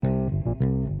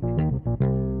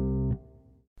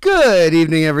Good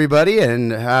evening, everybody,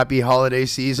 and happy holiday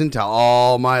season to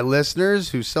all my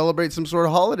listeners who celebrate some sort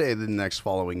of holiday the next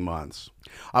following months.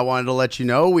 I wanted to let you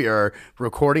know we are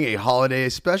recording a holiday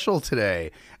special today,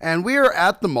 and we are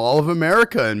at the Mall of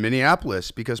America in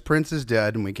Minneapolis because Prince is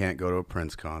dead and we can't go to a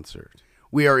Prince concert.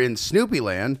 We are in Snoopy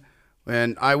Land,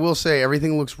 and I will say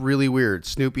everything looks really weird.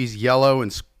 Snoopy's yellow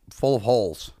and full of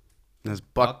holes, and has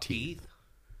buck teeth.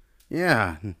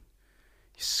 Yeah,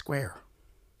 he's square.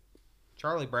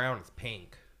 Charlie Brown is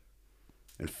pink.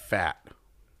 And fat.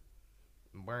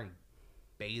 I'm wearing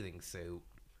bathing suit.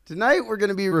 Tonight we're going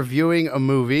to be reviewing a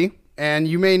movie, and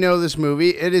you may know this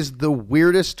movie. It is the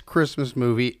weirdest Christmas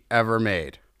movie ever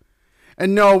made.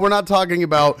 And no, we're not talking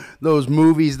about those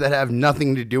movies that have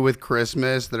nothing to do with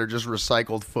Christmas, that are just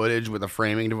recycled footage with a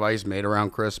framing device made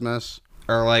around Christmas.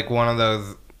 Or like one of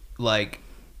those, like,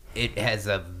 it has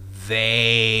a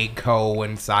vague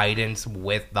coincidence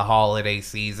with the holiday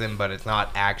season, but it's not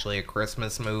actually a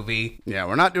Christmas movie. Yeah,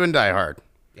 we're not doing Die Hard.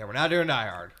 Yeah, we're not doing Die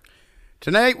Hard.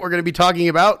 Tonight we're going to be talking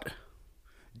about...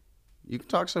 You can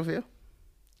talk, Sophia.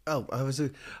 Oh, I was gonna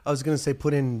say I was gonna say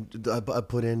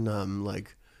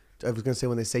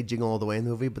when they say Jingle All the Way in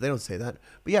the movie, but they don't say that.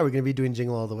 But yeah, we're gonna be doing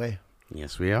Jingle All the Way.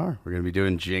 Yes, we are. We're going to be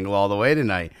doing Jingle All the Way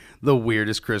tonight. The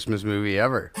weirdest Christmas movie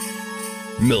ever.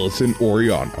 Millicent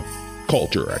Oriana,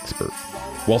 culture expert.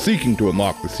 While seeking to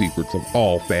unlock the secrets of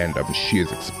all fandoms, she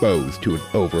is exposed to an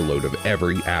overload of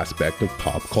every aspect of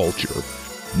pop culture.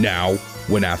 Now,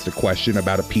 when asked a question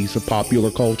about a piece of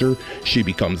popular culture, she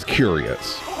becomes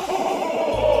curious.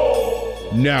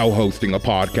 Now hosting a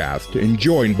podcast and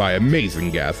joined by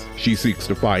amazing guests, she seeks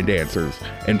to find answers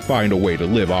and find a way to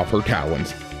live off her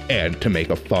talents and to make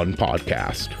a fun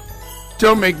podcast.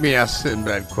 Don't make me ask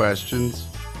Sinbad questions.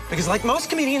 Because like most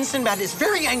comedians, Sinbad is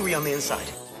very angry on the inside.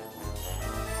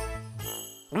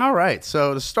 All right,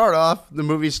 so to start off, the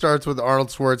movie starts with Arnold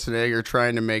Schwarzenegger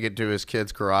trying to make it to his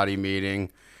kid's karate meeting,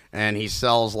 and he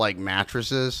sells, like,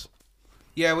 mattresses.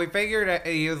 Yeah, we figured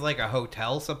he was like a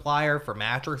hotel supplier for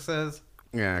mattresses.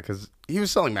 Yeah, because he was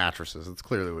selling mattresses. That's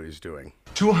clearly what he's doing.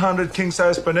 200 king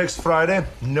size by next Friday.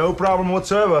 No problem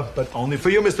whatsoever. But only for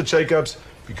you, Mr. Jacobs,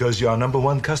 because you're our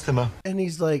 #1 customer. And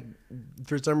he's like,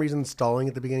 for some reason, stalling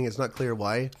at the beginning. It's not clear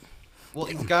why. Well,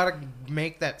 he's got to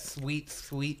make that sweet,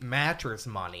 sweet mattress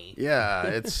money. Yeah,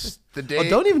 it's the day... Oh,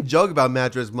 don't even joke about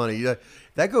mattress money.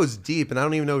 That goes deep, and I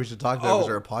don't even know if we should talk about it because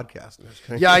we're a podcast.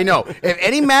 Yeah, I know. If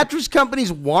any mattress companies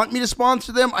want me to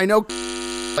sponsor them, I know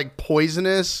like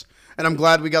Poisonous, and I'm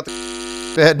glad we got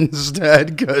the bed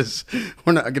instead, because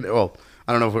we're not going to... Well,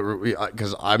 I don't know if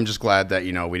because I'm just glad that,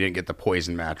 you know, we didn't get the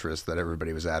poison mattress that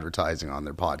everybody was advertising on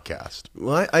their podcast.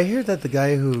 Well, I hear that the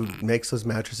guy who makes those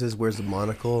mattresses wears a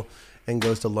monocle and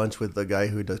goes to lunch with the guy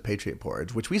who does Patriot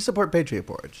Porridge, which we support Patriot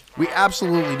Porridge. We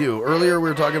absolutely do. Earlier we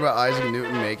were talking about Isaac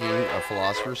Newton making a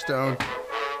Philosopher's Stone,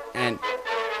 and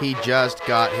he just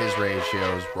got his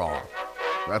ratios wrong.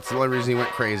 That's the only reason he went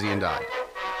crazy and died.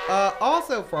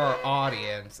 Also for our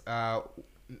audience,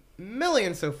 Millie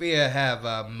and Sophia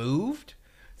have moved.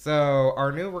 So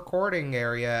our new recording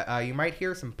area, you might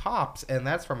hear some pops, and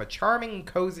that's from a charming,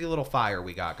 cozy little fire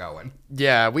we got going.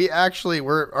 Yeah,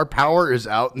 our power is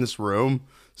out in this room,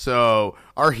 so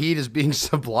our heat is being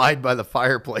supplied by the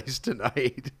fireplace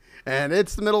tonight, and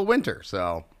it's the middle of winter,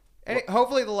 so... And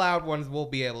hopefully the loud ones will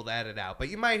be able to edit out, but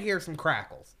you might hear some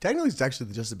crackles. Technically, it's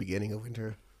actually just the beginning of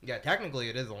winter. Yeah, technically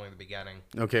it is only the beginning.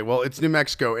 Okay, well, it's New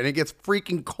Mexico, and it gets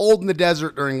freaking cold in the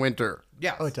desert during winter.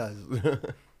 Yes. Oh, it does.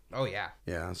 Oh, yeah.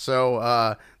 Yeah, so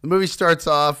the movie starts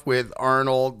off with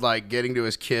Arnold, like, getting to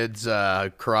his kid's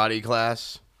karate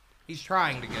class. He's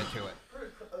trying to get to it.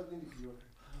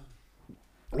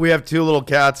 We have two little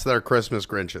cats that are Christmas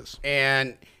Grinches.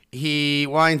 And he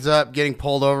winds up getting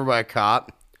pulled over by a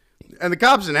cop. And the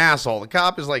cop's an asshole. The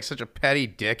cop is, like, such a petty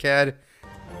dickhead.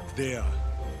 There.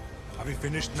 Have you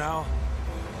finished now?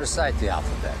 Recite the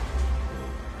alphabet.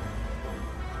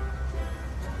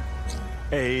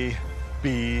 A,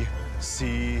 B,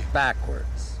 C.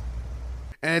 Backwards.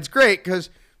 And it's great because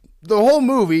the whole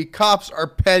movie, cops are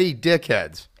petty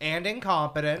dickheads. And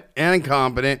incompetent.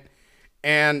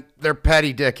 And they're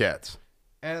petty dickheads.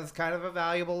 And it's kind of a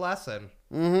valuable lesson.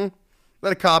 Mm-hmm.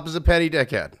 That a cop is a petty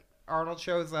dickhead. Arnold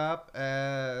shows up.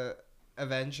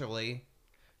 Eventually,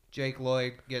 Jake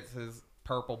Lloyd gets his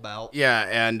purple belt. Yeah,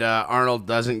 and Arnold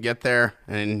doesn't get there,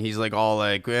 and he's like all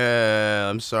like,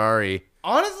 I'm sorry.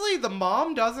 Honestly, the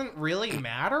mom doesn't really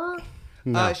matter.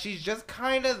 No. She's just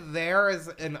kind of there as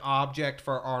an object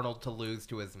for Arnold to lose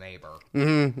to his neighbor.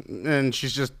 Mm-hmm. And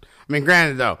she's just, I mean,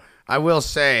 granted, though, I will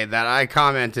say that I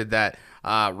commented that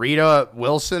Rita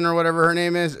Wilson, or whatever her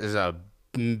name is a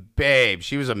babe.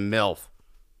 She was a MILF.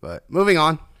 But moving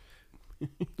on.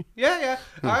 Yeah.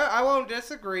 I won't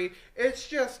disagree. It's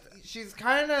just she's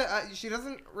kind of she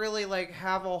doesn't really like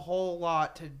have a whole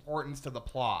lot to importance to the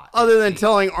plot. Other than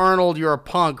telling Arnold you're a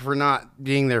punk for not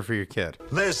being there for your kid.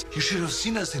 Les, you should have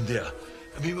seen us in there.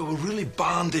 I mean, we were really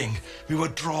bonding. We were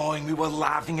drawing, we were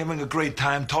laughing, having a great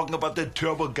time, talking about that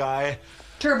turbo guy.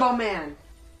 Turbo Man.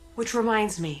 Which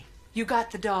reminds me, you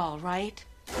got the doll, right?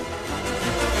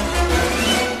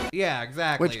 Yeah,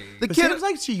 exactly. Which the It kid seems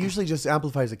like she usually just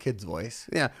amplifies a kid's voice.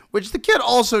 Yeah, which the kid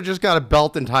also just got a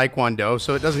belt in Taekwondo,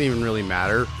 so it doesn't even really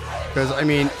matter. Because, I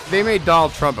mean, they made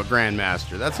Donald Trump a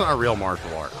grandmaster. That's not a real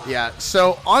martial art. Yeah,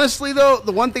 so honestly, though,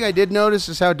 the one thing I did notice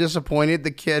is how disappointed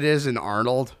the kid is in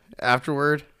Arnold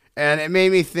afterward. And it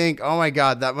made me think, oh my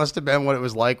God, that must have been what it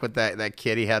was like with that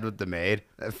kid he had with the maid.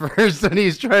 At first, when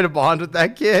he's trying to bond with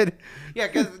that kid. Yeah,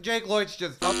 because Jake Lloyd's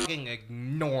just fucking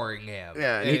ignoring him.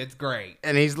 Yeah, and it's great.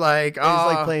 And he's like,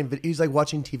 He's like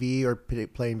watching TV or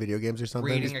playing video games or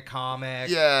something. Reading a comic.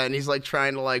 Yeah, and he's like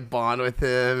trying to like bond with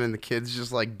him, and the kid's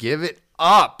just like, give it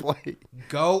up. Like,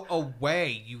 go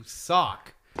away, you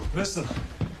suck. Listen,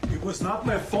 it was not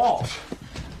my fault.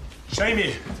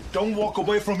 Jamie, don't walk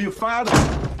away from your father.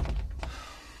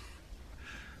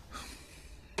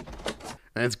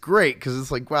 And it's great because it's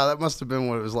like, wow, that must have been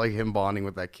what it was like him bonding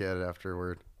with that kid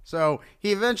afterward. So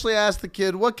he eventually asked the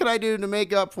kid, what can I do to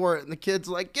make up for it? And the kid's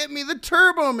like, get me the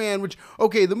Turbo Man, which,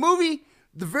 okay, the movie,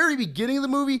 the very beginning of the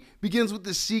movie begins with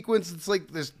this sequence. It's like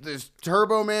this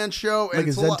Turbo Man show. And Like a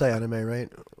it's Sentai anime, right?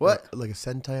 What? Like a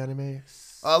Sentai anime?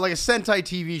 Like a Sentai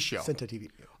TV show. Sentai TV.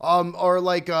 Or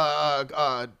like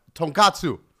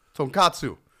Tonkatsu.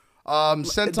 Sentai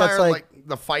That's are like- like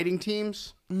the fighting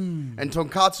teams. And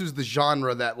Tonkatsu's the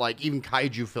genre that like even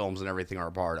kaiju films and everything are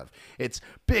a part of. It's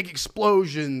big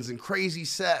explosions and crazy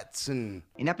sets and...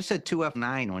 In episode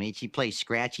 2F9, when Ichi plays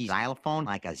Scratchy xylophone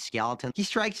like a skeleton, he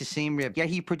strikes the same rib, yet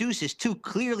he produces two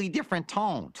clearly different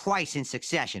tones, twice in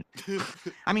succession.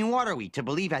 I mean, what are we, to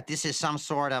believe that this is some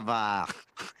sort of,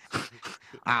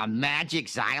 magic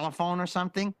xylophone or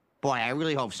something? Boy, I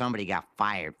really hope somebody got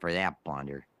fired for that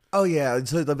blunder. Oh yeah,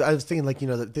 so I was thinking like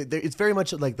it's very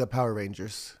much like the Power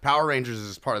Rangers. Power Rangers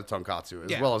is part of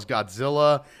Tonkatsu, as well as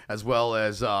Godzilla, as well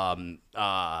as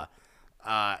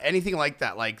anything like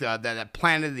that, like that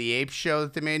Planet of the Apes show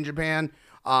that they made in Japan.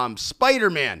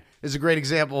 Spider-Man is a great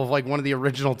example of like one of the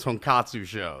original Tonkatsu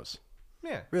shows.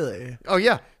 Yeah. Really? Oh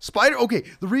yeah, Okay,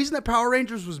 the reason that Power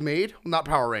Rangers was made, well, not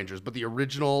Power Rangers, but the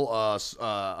original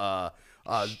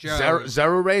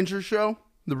Zero Ranger show,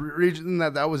 the reason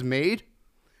that was made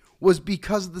was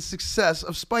because of the success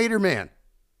of Spider-Man.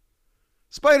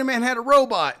 Spider-Man had a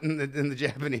robot in the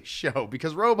Japanese show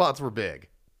because robots were big.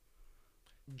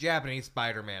 Japanese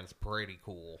Spider-Man's pretty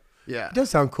cool. Yeah. It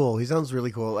does sound cool. He sounds really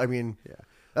cool. I mean... Yeah.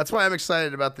 That's why I'm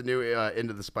excited about the new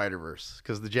Into the Spider-Verse,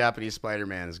 because the Japanese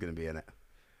Spider-Man is going to be in it.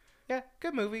 Yeah,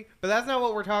 good movie. But that's not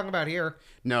what we're talking about here.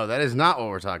 No, that is not what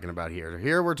we're talking about here.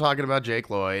 Here we're talking about Jake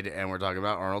Lloyd, and we're talking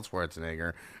about Arnold Schwarzenegger,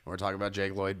 and we're talking about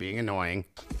Jake Lloyd being annoying.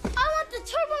 I want the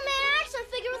Turbo Man action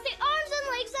figure with the arms and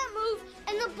legs that move,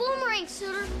 and the boomerang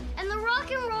suitor, and the rock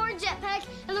and roll jetpack,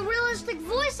 and the realistic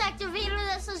voice activator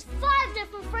that says 5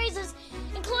 different phrases,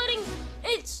 including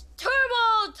 "It's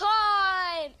Turbo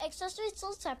Time!" Accessories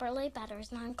sold separately,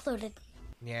 batteries not included.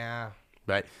 Yeah.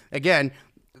 Right. Again,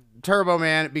 Turbo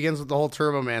Man, it begins with the whole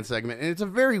Turbo Man segment, and it's a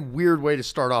very weird way to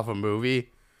start off a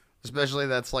movie, especially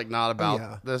that's like not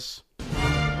about this.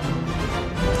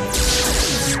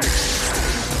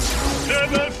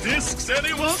 Discs,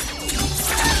 anyone?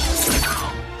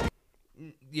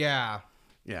 Yeah.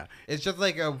 Yeah. It's just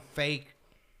like a fake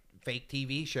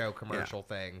TV show commercial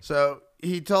thing. So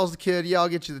he tells the kid, yeah, I'll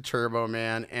get you the Turbo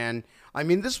Man. And I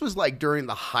mean, this was like during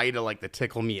the height of like the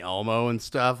Tickle Me Elmo and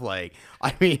stuff. Like,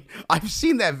 I mean, I've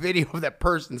seen that video of that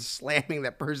person slamming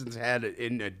that person's head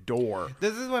in a door.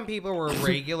 This is when people were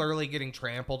regularly getting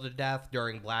trampled to death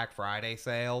during Black Friday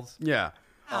sales. Yeah.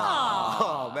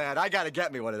 Oh, man, I gotta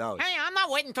get me one of those. Hey, I'm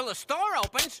not waiting till the store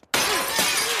opens.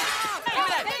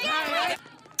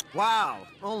 Wow,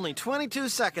 only 22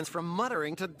 seconds from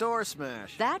muttering to door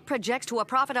smash. That projects to a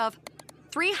profit of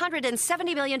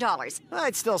 $370 million.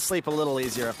 I'd still sleep a little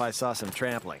easier if I saw some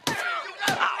trampling. Ow,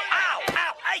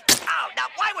 hey, ow. Now,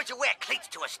 why would you wear cleats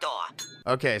to a store?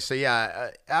 Okay, so yeah,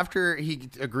 after he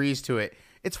agrees to it,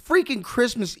 it's freaking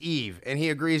Christmas Eve, and he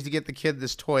agrees to get the kid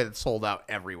this toy that's sold out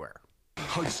everywhere.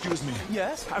 Oh, excuse me.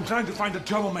 Yes? I'm trying to find the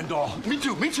Turbo Man doll. Me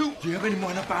too. Do you have any more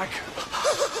in the back?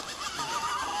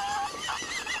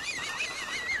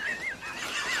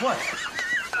 What?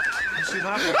 I see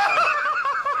that.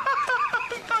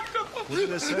 What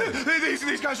did I say?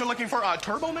 These guys are looking for a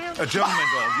Turbo Man? A Turbo Man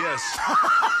doll, yes.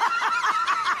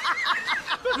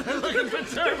 Looking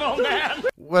for Turbo Man.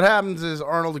 What happens is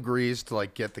Arnold agrees to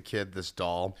like get the kid this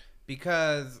doll.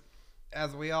 Because,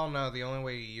 as we all know, the only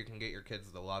way you can get your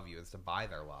kids to love you is to buy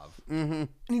their love. Mm-hmm. And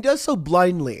he does so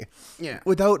blindly. Yeah.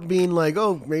 Without being like,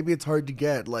 oh, maybe it's hard to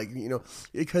get. Like,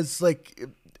 because, like...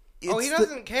 He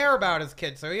doesn't care about his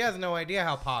kids, so he has no idea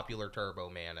how popular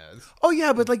Turbo Man is. Oh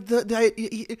yeah, but like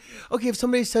okay, if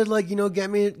somebody said like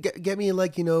get me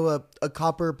like a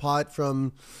copper pot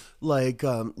from like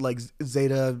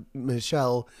Zeta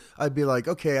Michelle, I'd be like,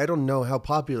 okay, I don't know how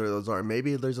popular those are.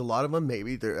 Maybe there's a lot of them.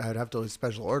 Maybe I'd have to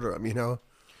special order them.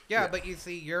 Yeah, but you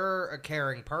see, you're a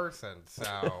caring person,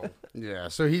 so Yeah,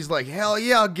 so he's like, hell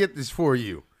yeah, I'll get this for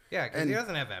you. yeah, because he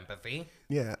doesn't have empathy.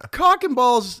 Yeah. Cock and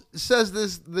Balls says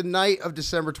this the night of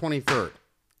December 23rd.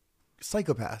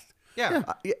 Psychopath. Yeah.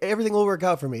 Everything will work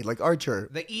out for me, like Archer.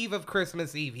 The eve of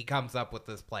Christmas Eve, he comes up with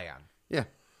this plan. Yeah,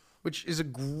 which is a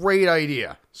great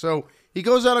idea. So he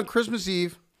goes out on Christmas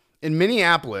Eve in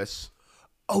Minneapolis.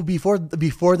 Oh, before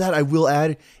that, I will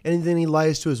add, and then he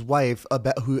lies to his wife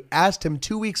about who asked him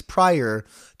 2 weeks prior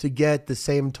to get the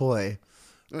same toy.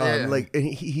 And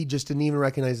he just didn't even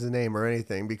recognize the name or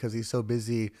anything because he's so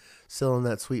busy selling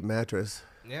that sweet mattress.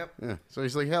 Yep. Yeah. So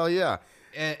he's like, hell yeah.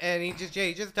 And he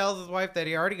just tells his wife that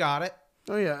he already got it.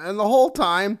 Oh yeah. And the whole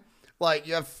time, like,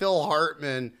 you have Phil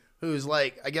Hartman, who's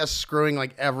like, I guess, screwing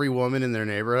like every woman in their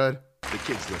neighborhood. The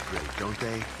kids look great, don't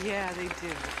they? Yeah, they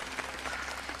do.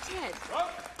 Ted,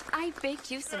 I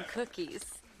baked you some cookies.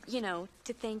 To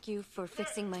thank you for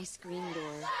fixing my screen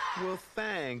door. Well,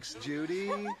 thanks, Judy.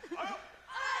 1,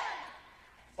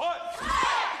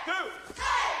 2, 3.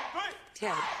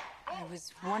 Ted, I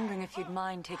was wondering if you'd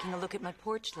mind taking a look at my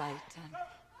porch light.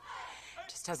 It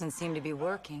just doesn't seem to be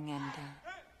working,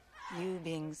 and you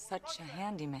being such a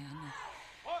handyman.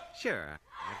 Sure,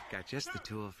 I've got just the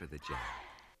tool for the job.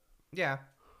 Yeah.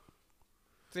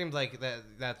 Seems like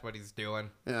that's what he's doing.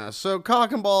 Yeah, so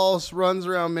Cock and Balls runs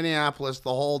around Minneapolis the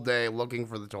whole day looking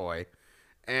for the toy.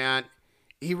 And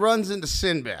he runs into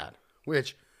Sinbad,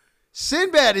 which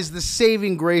Sinbad is the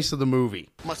saving grace of the movie.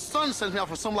 My son sent me out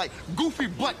for some, like, goofy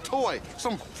butt toy.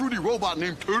 Some fruity robot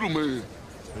named Turtle Man.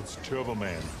 It's Turbo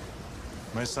Man.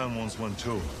 My son wants one,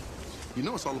 too. You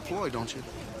know it's all a ploy, don't you?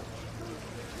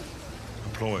 A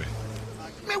ploy?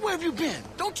 Man, where have you been?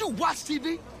 Don't you watch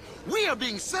TV? We are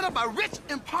being set up by rich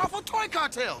and powerful toy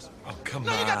cartels. Oh, come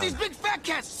now on. You got these big fat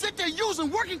cats sit there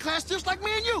using working class just like me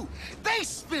and you. They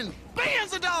spend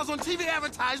billions of dollars on TV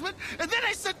advertisement, and then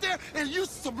they sit there and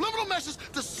use subliminal messages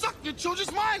to suck your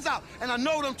children's minds out. And I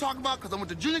know what I'm talking about because I went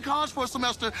to junior college for a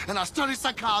semester and I studied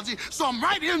psychology, so I'm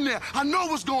right in there. I know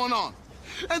what's going on.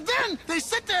 And then they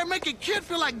sit there and make a kid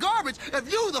feel like garbage if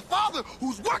you, the father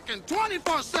who's working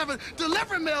 24/7,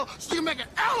 delivering mail so you can make an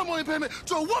alimony payment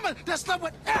to a woman that slept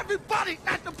with everybody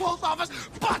at the post office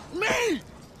but me.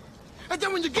 And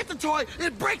then when you get the toy,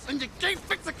 it breaks and you can't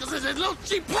fix it because it's a little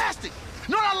cheap plastic.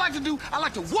 You know what I like to do? I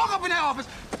like to walk up in that office,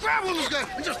 grab one of those guys,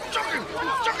 and just chuck him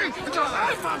until his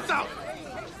eye pops out.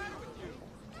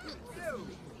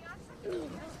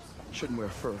 Shouldn't wear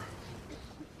fur.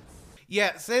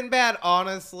 Yeah, Sinbad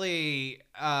honestly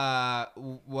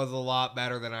was a lot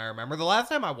better than I remember. The last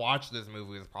time I watched this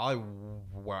movie was probably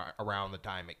around the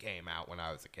time it came out when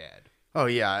I was a kid. Oh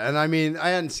yeah, and I mean, I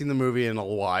hadn't seen the movie in a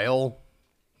while.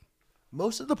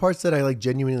 Most of the parts that I like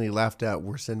genuinely laughed at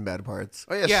were Sinbad parts.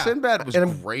 Oh yeah, Sinbad was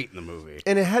great in the movie.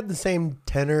 And it had the same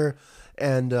tenor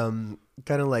and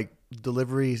kind of like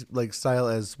delivery like style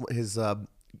as his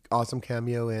awesome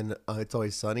cameo in It's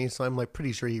Always Sunny. So I'm like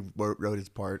pretty sure he wrote his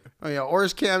part. Oh yeah, or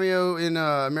his cameo in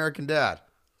American Dad.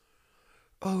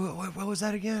 Oh, what was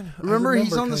that again? Remember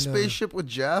he's on the spaceship with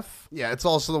Jeff? Yeah, it's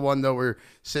also the one though where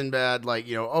Sinbad like,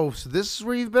 oh, so this is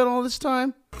where you've been all this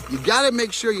time? You gotta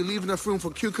make sure you leave enough room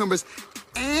for cucumbers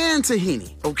and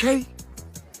tahini, okay?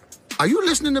 Are you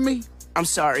listening to me? I'm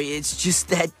sorry, it's just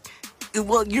that,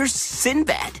 well, you're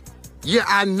Sinbad. Yeah,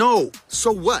 I know.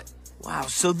 So what? Wow,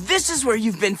 so this is where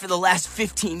you've been for the last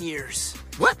 15 years.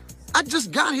 What? I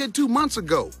just got here 2 months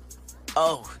ago.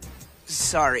 Oh,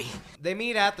 sorry. They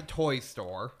meet at the toy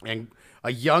store. And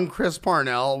a young Chris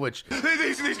Parnell, which...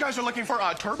 These guys are looking for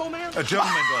a Turbo Man? A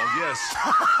gentleman dog, yes.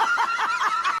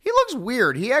 He looks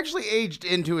weird. He actually aged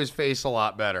into his face a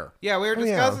lot better. Yeah, we were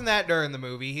discussing that during the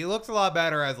movie. He looks a lot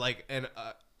better as like an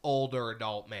older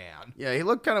adult man. Yeah, he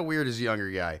looked kind of weird as a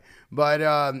younger guy. But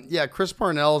yeah, Chris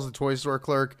Parnell is the toy store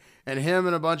clerk, and him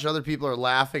and a bunch of other people are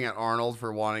laughing at Arnold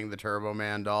for wanting the Turbo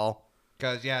Man doll.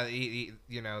 Because, yeah,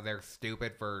 they're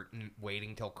stupid for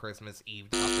waiting till Christmas Eve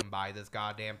to fucking buy this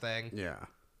goddamn thing. Yeah.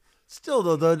 Still,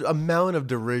 though, the amount of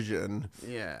derision.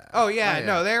 Yeah. Oh yeah,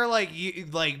 no, they're like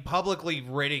publicly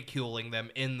ridiculing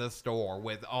them in the store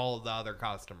with all of the other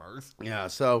customers. Yeah,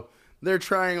 so they're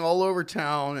trying all over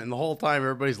town, and the whole time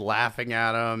everybody's laughing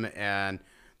at them, and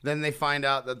then they find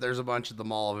out that there's a bunch at the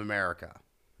Mall of America.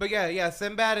 But yeah,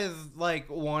 Sinbad is like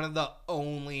one of the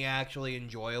only actually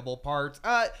enjoyable parts.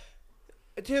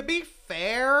 To be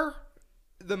fair,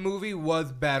 the movie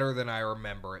was better than I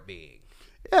remember it being.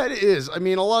 Yeah, it is. I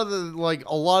mean, a lot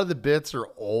of the bits are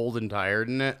old and tired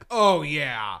in it. Oh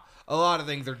yeah, a lot of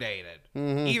things are dated.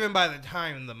 Mm-hmm. Even by the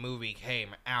time the movie came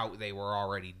out, they were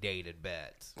already dated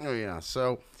bits. Oh yeah.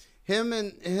 So him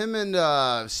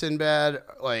and Sinbad,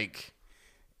 like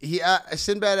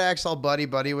Sinbad acts all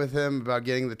buddy with him about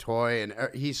getting the toy, and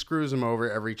he screws him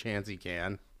over every chance he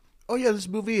can. Oh yeah, this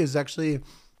movie is actually.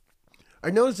 I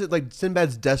noticed that like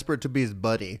Sinbad's desperate to be his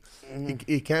buddy. Mm-hmm.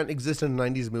 He can't exist in a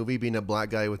 '90s movie being a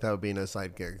black guy without being a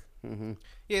sidekick. Mm-hmm.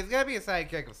 Yeah, he's got to be a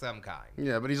sidekick of some kind.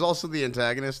 Yeah, but he's also the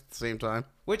antagonist at the same time.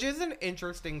 Which is an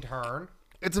interesting turn.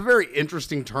 It's a very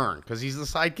interesting turn because he's the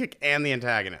sidekick and the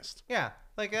antagonist. Yeah,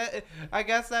 like I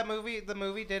guess the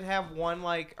movie did have one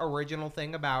like original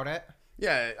thing about it.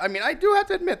 Yeah, I mean, I do have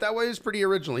to admit that way is pretty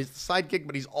original. He's the sidekick,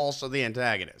 but he's also the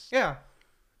antagonist. Yeah,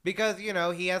 because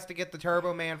he has to get the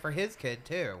Turbo Man for his kid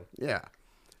too. Yeah.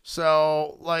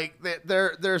 So, like,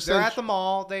 they're at the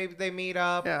mall. They meet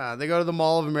up. Yeah, they go to the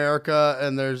Mall of America,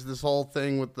 and there's this whole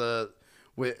thing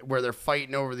where they're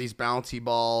fighting over these bouncy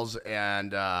balls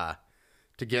and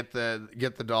to get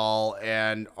the doll.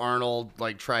 And Arnold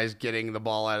like tries getting the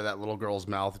ball out of that little girl's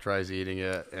mouth, tries eating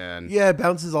it, and yeah, it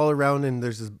bounces all around. And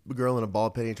there's this girl in a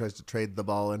ball pit. And he tries to trade the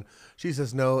ball, and she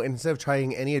says no. And instead of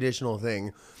trying any additional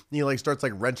thing, he like starts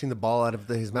like wrenching the ball out of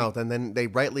his mouth, and then they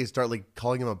rightly start like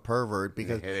calling him a pervert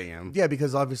because hitting him. Yeah,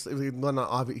 because obviously, well, not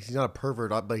obvious, he's not a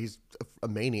pervert, but he's a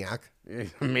maniac.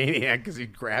 He's a maniac because he's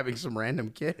grabbing some random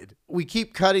kid. We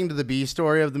keep cutting to the B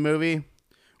story of the movie,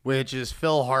 which is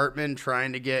Phil Hartman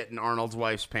trying to get in Arnold's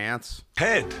wife's pants.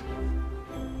 Ted,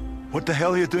 what the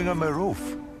hell are you doing on my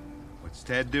roof? What's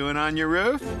Ted doing on your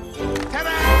roof?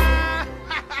 Ta-da!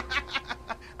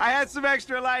 I had some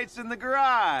extra lights in the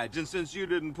garage, and since you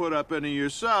didn't put up any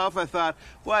yourself, I thought,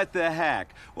 what the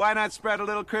heck? Why not spread a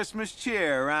little Christmas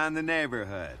cheer around the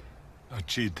neighborhood? Oh,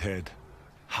 gee, Ted.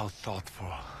 How thoughtful.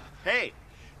 Hey,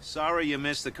 sorry you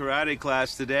missed the karate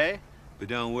class today, but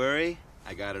don't worry,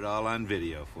 I got it all on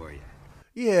video for you.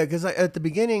 Yeah, because at the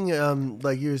beginning,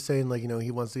 like you were saying, like he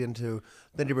wants to get into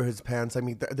the neighborhood's pants. I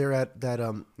mean, they're at that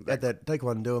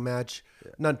taekwondo match,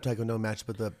 not taekwondo match,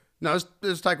 but the. No, it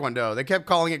was Taekwondo. They kept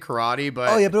calling it karate, but...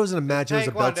 Oh, yeah, but it wasn't a match. It was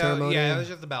a belt ceremony. Yeah, it was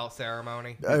just a belt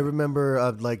ceremony. I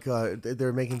remember,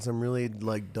 they're making some really,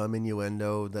 like, dumb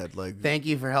innuendo that, like... Thank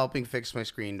you for helping fix my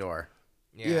screen door.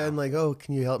 Yeah, and like, oh,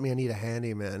 can you help me? I need a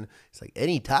handyman. It's like,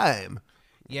 anytime.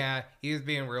 Yeah, he was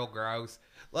being real gross.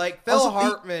 Like, Phil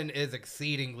Hartman is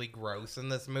exceedingly gross in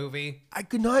this movie. I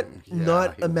could not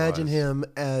imagine him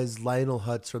as Lionel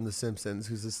Hutz from The Simpsons,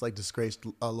 who's this, like, disgraced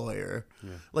lawyer.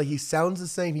 Yeah. Like, he sounds the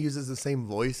same. He uses the same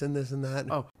voice in this and that.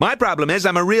 Oh. My problem is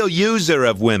I'm a real user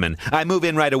of women. I move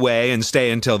in right away and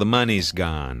stay until the money's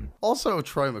gone. Also,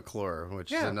 Troy McClure,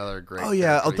 which is another great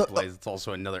character he plays. It's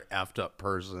also another effed up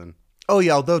person. Oh,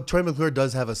 yeah, although Troy McClure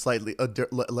does have a slightly...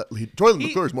 Troy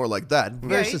McClure is more like that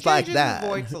versus like that. He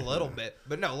changes his voice a little bit.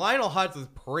 But no, Lionel Hutz is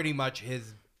pretty much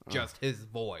just his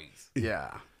voice.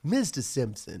 Yeah. Mr.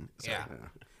 Simpson. Yeah.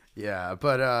 Yeah,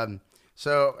 but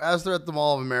so as they're at the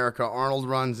Mall of America, Arnold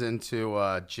runs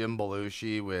into Jim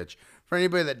Belushi, which for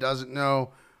anybody that doesn't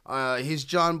know, he's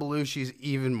John Belushi's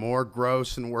even more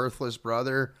gross and worthless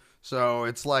brother. So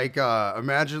it's like,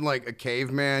 imagine like a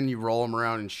caveman, you roll him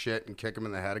around in shit and kick him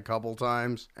in the head a couple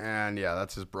times. And yeah,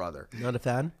 that's his brother. Not a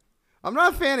fan? I'm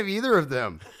not a fan of either of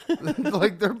them.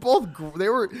 Like they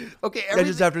were, okay.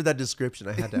 Just after that description,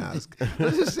 I had to ask.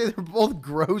 Let's just say they're both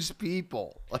gross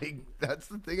people. Like that's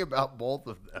the thing about both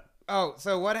of them. Oh,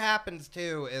 so what happens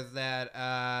too is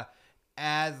that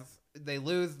as they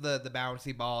lose the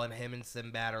bouncy ball and him and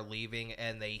Sinbad are leaving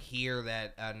and they hear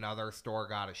that another store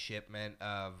got a shipment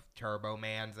of Turbo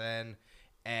Mans in,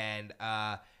 and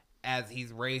as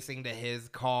he's racing to his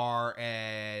car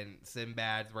and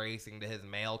Sinbad's racing to his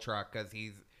mail truck because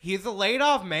he's a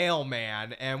laid-off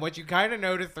mailman, and what you kind of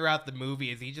notice throughout the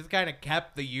movie is he just kind of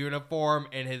kept the uniform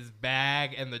in his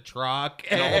bag and the truck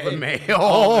and all the mail.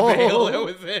 All the mail that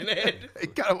was in it. He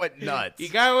kind of went nuts. He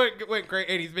kind of went crazy,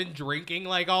 and he's been drinking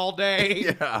like all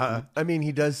day. Yeah. I mean,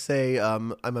 he does say,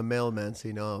 I'm a mailman, so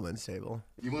you know I'm unstable.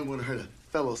 You wouldn't want to hurt a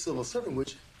fellow civil servant, would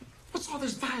you? What's all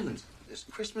this violence? It's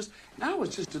Christmas, and I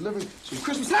was just delivering some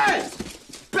Christmas. Hey!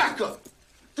 Back up!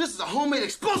 This is a homemade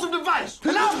explosive device,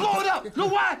 and I'll blow it up. You know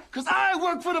why? Because I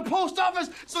work for the post office,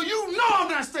 so you know I'm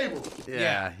not stable.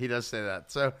 Yeah, he does say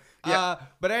that. So, yeah.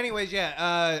 But anyways,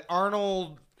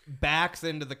 Arnold backs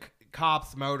into the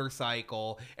cop's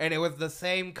motorcycle, and it was the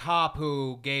same cop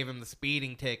who gave him the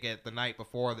speeding ticket the night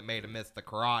before that made him miss the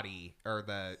karate or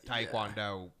the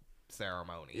taekwondo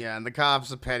ceremony. Yeah, and the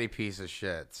cop's a petty piece of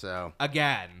shit, so...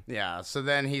 Again. Yeah, so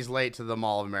then he's late to the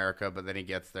Mall of America, but then he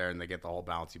gets there and they get the whole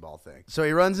bouncy ball thing. So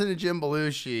he runs into Jim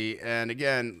Belushi, and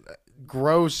again,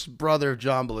 gross brother of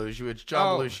John Belushi, which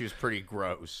John Belushi was pretty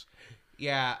gross.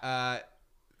 Yeah,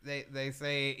 they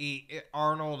say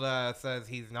Arnold says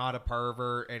he's not a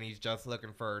pervert and he's just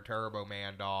looking for a Turbo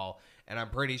Man doll. And I'm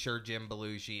pretty sure Jim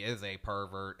Belushi is a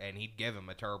pervert, and he'd give him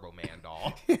a Turbo Man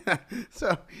doll. Yeah,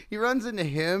 so he runs into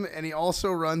him, and he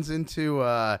also runs into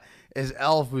his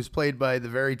elf, who's played by the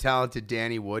very talented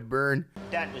Danny Woodburn.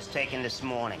 That was taken this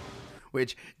morning.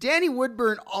 Which, Danny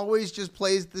Woodburn always just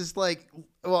plays this, like,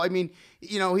 well, I mean,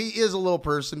 you know, he is a little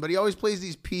person, but he always plays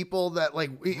these people that, like...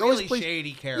 He really always plays,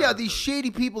 shady characters. Yeah, these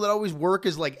shady people that always work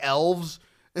as, like, elves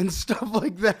and stuff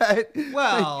like that.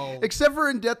 Well... Like, except for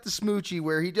in Death to Smoochie,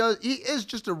 where he is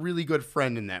just a really good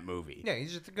friend in that movie. Yeah,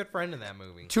 he's just a good friend in that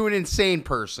movie. To an insane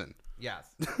person. Yes.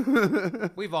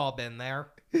 We've all been there.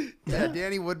 Yeah,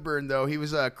 Danny Woodburn, though, he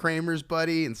was Kramer's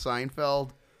buddy in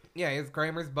Seinfeld. Yeah, he's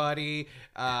Kramer's buddy.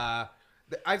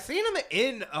 I've seen him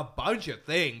in a bunch of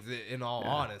things, in all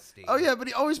honesty. Oh, yeah, but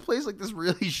he always plays like this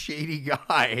really shady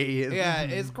guy. Yeah,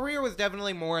 his career was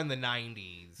definitely more in the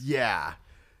 90s. Yeah.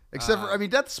 Except for, I mean,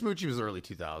 Death to Smoochie was early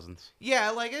 2000s.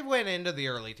 Yeah, like, it went into the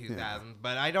early 2000s,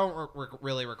 but I don't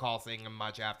really recall seeing him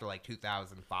much after, like,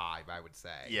 2005, I would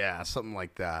say. Yeah, something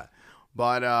like that.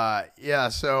 But, yeah,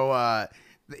 so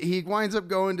he winds up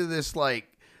going to this, like,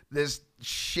 this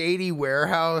shady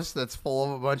warehouse that's full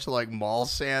of a bunch of, like, mall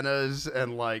Santas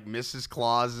and, like, Mrs.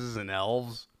 Clauses and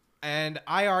elves. And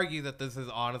I argue that this is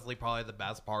honestly probably the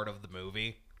best part of the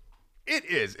movie. It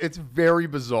is. It's very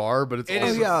bizarre, but it's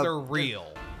also surreal.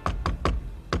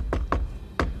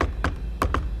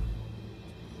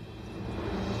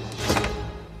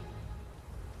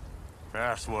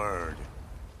 Password.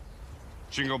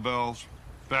 Jingle bells.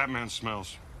 Batman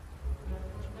smells.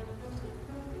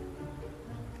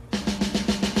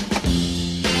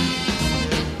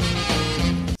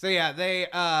 So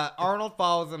yeah, Arnold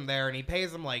follows him there, and he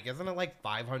pays him like, isn't it like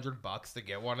 $500 to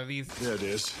get one of these? Yeah, it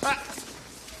is.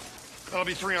 That'll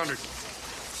be $300.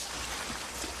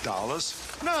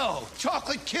 No,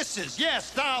 chocolate kisses.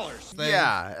 Yes, dollars.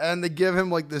 Yeah, and they give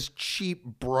him like this cheap,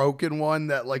 broken one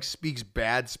that like speaks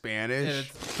bad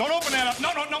Spanish. Don't open that up.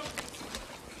 No, no, no.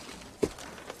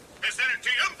 Es el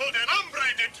tiempo del hombre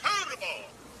de turbo.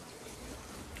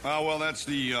 Oh, well, that's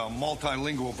the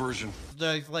multilingual version.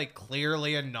 It's like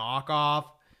clearly a knockoff.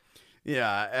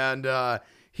 Yeah, and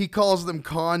he calls them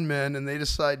con men, and they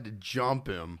decide to jump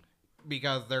him.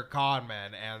 Because they're con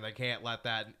men, and they can't let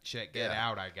that shit get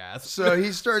out, I guess. So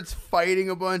he starts fighting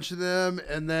a bunch of them,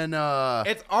 and then...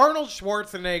 It's Arnold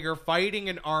Schwarzenegger fighting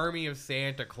an army of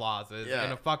Santa Clauses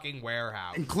in a fucking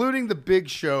warehouse. Including the Big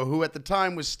Show, who at the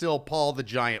time was still Paul the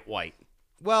Giant White.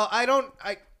 Well,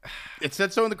 It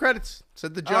said so in the credits. It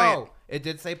said the Giant. Oh, it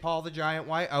did say Paul the Giant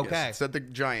White? Okay. Yes, it said the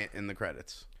Giant in the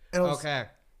credits. Okay.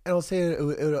 And I'll say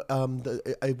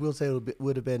I will say it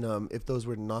would have been if those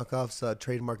were knockoffs,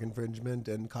 trademark infringement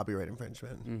and copyright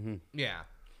infringement. Mm-hmm. Yeah.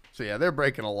 So yeah, they're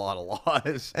breaking a lot of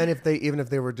laws. And if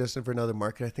they were just for another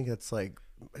market, I think that's like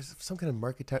some kind of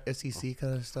market SEC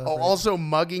kind of stuff. Oh, right? also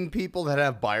mugging people that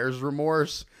have buyer's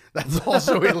remorse. That's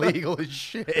also illegal as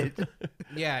shit.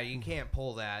 Yeah, you can't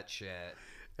pull that shit.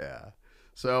 Yeah.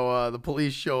 So the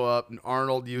police show up, and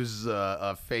Arnold uses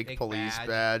a fake police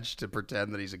badge to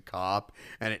pretend that he's a cop,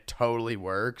 and it totally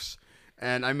works.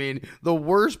 And, I mean, the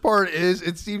worst part is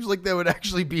it seems like that would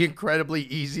actually be incredibly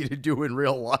easy to do in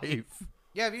real life.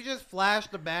 Yeah, if you just flash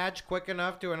the badge quick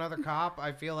enough to another cop,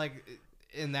 I feel like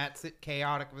in that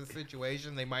chaotic of a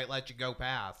situation, they might let you go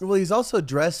past. Well, he's also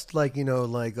dressed like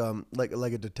like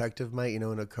a detective might, in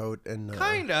a coat and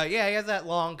kinda, yeah. He has that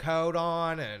long coat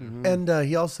on, and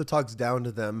he also talks down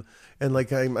to them. And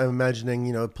like I'm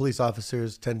imagining, police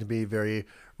officers tend to be very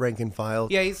rank and file.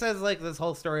 Yeah, he says like this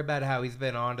whole story about how he's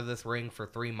been onto this ring for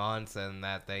 3 months and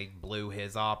that they blew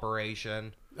his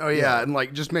operation. Oh yeah, and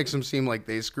like just makes him seem like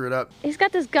they screwed up. He's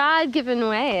got this God-given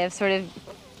way of sort of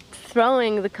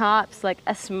throwing the cops like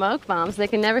a smoke bomb so they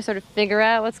can never sort of figure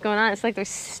out what's going on. It's like they're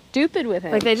stupid with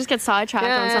him. Like they just get sidetracked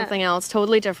on something else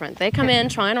totally different. They come in,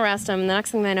 try and arrest him, and the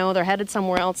next thing they know, they're headed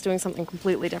somewhere else doing something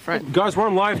completely different. Guys, we're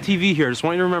on live TV here. Just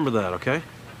want you to remember that, okay?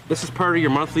 This is part of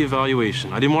your monthly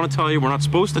evaluation. I didn't want to tell you. We're not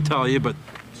supposed to tell you, but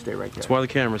stay right there. That's why the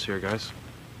camera's here, guys.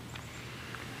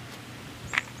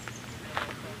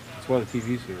 why the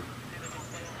TV's here.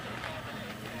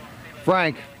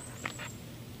 Frank.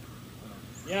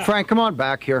 Yeah. Frank, come on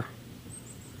back here.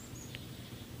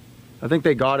 I think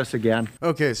they got us again.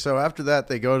 Okay, so after that,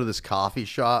 they go to this coffee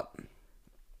shop,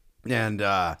 and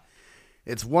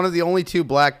it's one of the only two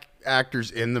black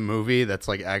actors in the movie that's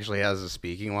like actually has a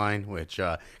speaking line, which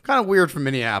kind of weird for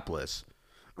Minneapolis.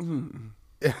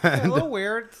 A little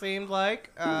weird, seemed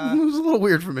like. It was a little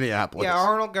weird for Minneapolis. Yeah,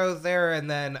 Arnold goes there, and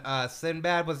then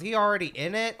Sinbad, was he already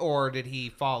in it, or did he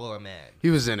follow him in? He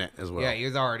was in it as well. Yeah, he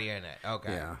was already in it.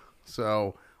 Okay. Yeah.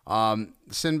 So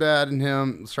Sinbad and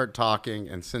him start talking,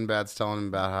 and Sinbad's telling him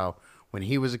about how when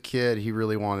he was a kid, he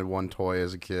really wanted one toy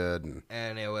as a kid.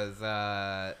 And it was...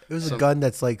 It was a gun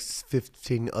that's like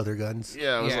 15 other guns.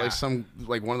 Yeah, it was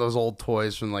like one of those old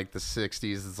toys from like the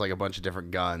 60s. It's like a bunch of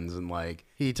different guns, and like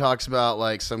he talks about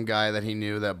like some guy that he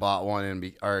knew that bought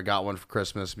one or got one for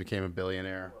Christmas and became a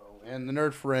billionaire. And the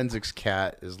Nerd Forensics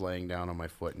cat is laying down on my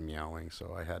foot and meowing,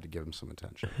 so I had to give him some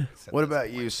attention. What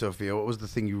about you, Sophia? What was the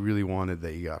thing you really wanted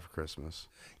that you got for Christmas?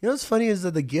 You know what's funny is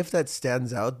that the gift that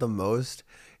stands out the most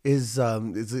is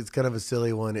it's kind of a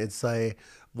silly one. It's I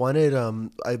wanted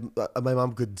my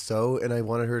mom could sew, and I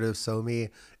wanted her to sew me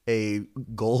a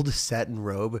gold satin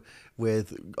robe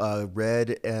with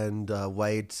red and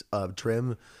white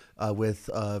trim with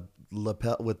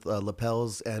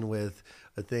lapels and with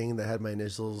a thing that had my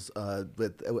initials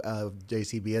with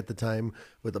JCB at the time,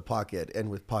 with a pocket and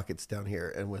with pockets down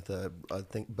here and with a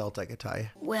belt I could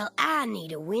tie. Well, I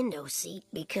need a window seat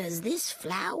because this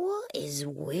flower is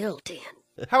wilting.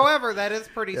 However, that is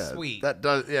pretty sweet. That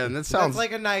does, yeah, and that sounds that's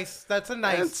like a nice. That's a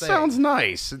nice. It thing. sounds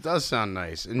nice. It does sound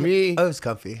nice. And me, it was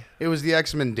comfy. It was the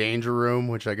X-Men Danger Room,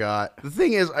 which I got. The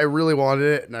thing is, I really wanted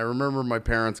it, and I remember my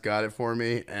parents got it for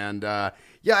me. And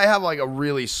yeah, I have like a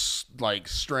really like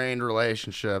strained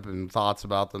relationship and thoughts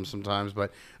about them sometimes.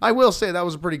 But I will say that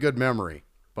was a pretty good memory.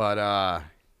 But yeah,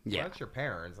 well, that's your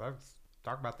parents. I was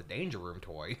talking about the Danger Room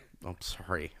toy. I'm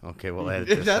sorry. Okay, we'll edit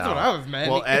this That's out. what I was meant.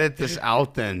 We'll edit this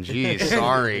out then. Jeez,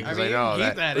 sorry. Because I know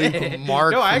keep that in.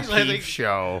 Mark No, from actually, Peep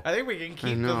Show. I think we can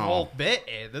keep this whole bit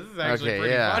in. This is actually Okay,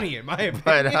 pretty yeah. funny in my opinion.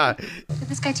 But Did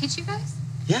this guy teach you guys?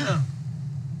 Yeah.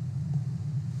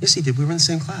 Yes, he did. We were in the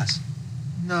same class.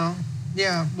 No.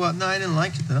 Yeah, well, no, I didn't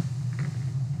like it, though.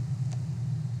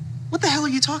 What the hell are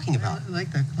you talking about? I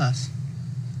like that class.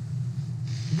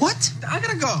 What? I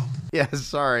gotta go. yeah,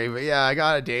 sorry, but yeah, I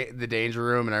got the Danger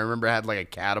Room, and I remember it had like a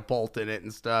catapult in it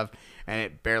and stuff, and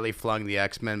it barely flung the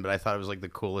X-Men, but I thought it was like the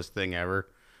coolest thing ever.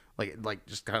 Like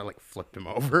just kind of like flipped him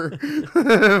over.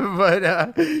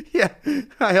 But yeah,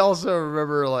 I also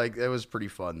remember like it was pretty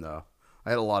fun though.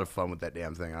 I had a lot of fun with that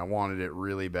damn thing. I wanted it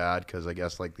really bad because I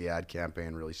guess like the ad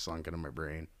campaign really sunk into my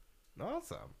brain.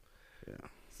 Awesome. Yeah.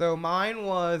 So mine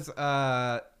was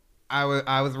I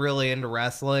was really into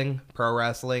wrestling, pro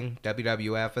wrestling,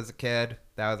 WWF as a kid.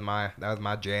 That was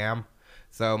my jam.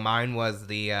 So mine was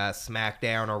the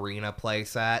SmackDown Arena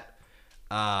playset.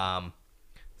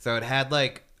 So it had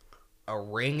like a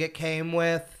ring it came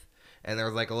with, and there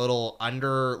was like a little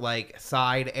under like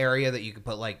side area that you could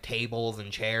put like tables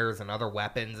and chairs and other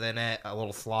weapons in it, a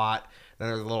little slot. Then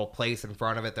there was a little place in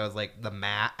front of it that was like the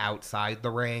mat outside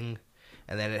the ring,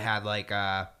 and then it had like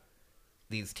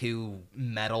these two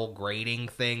metal grating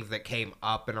things that came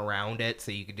up and around it,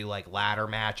 so you could do like ladder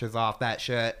matches off that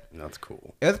shit. That's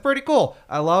cool. It was pretty cool.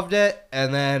 I loved it.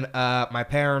 And then my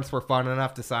parents were fun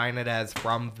enough to sign it as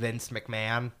from Vince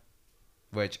McMahon,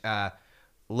 which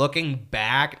looking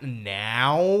back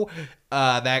now,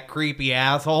 that creepy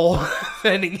asshole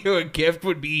sending you a gift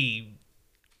would be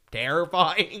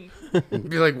terrifying. It'd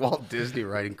be like Walt Disney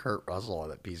writing Kurt Russell on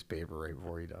that piece of paper right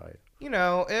before he died. You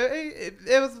know,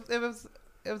 it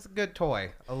was a good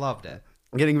toy. I loved it.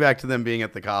 Getting back to them being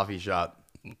at the coffee shop,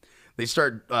 they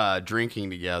start drinking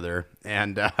together,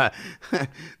 and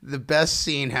the best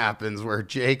scene happens where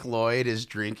Jake Lloyd is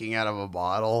drinking out of a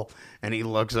bottle, and he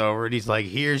looks over and he's like,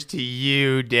 "Here's to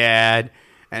you, Dad."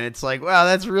 And it's like, wow,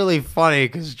 that's really funny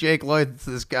because Jake Lloyd's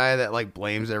this guy that like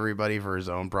blames everybody for his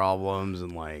own problems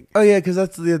and like. Oh yeah, because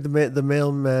that's the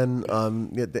mailman.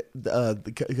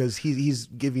 Because he's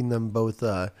giving them both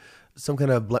some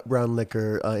kind of brown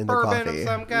liquor in their Bourbon coffee. of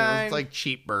some kind. It's like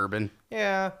cheap bourbon.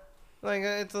 Yeah, like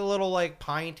it's a little like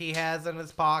pint he has in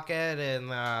his pocket,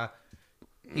 and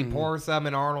he pours some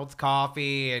in Arnold's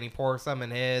coffee, and he pours some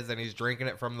in his, and he's drinking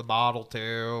it from the bottle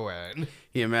too. And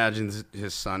he imagines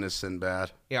his son is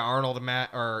Sinbad. Yeah, Arnold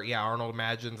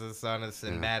imagines his son is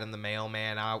Sinbad in the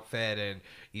mailman outfit, and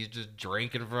he's just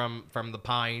drinking from the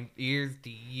pint. Here's to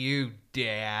you,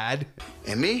 Dad.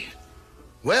 And me?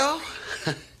 Well,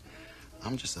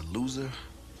 I'm just a loser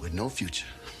with no future.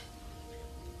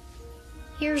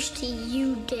 Here's to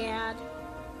you, Dad.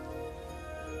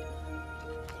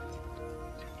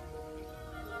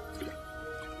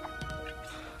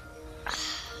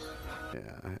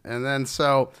 And then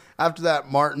so after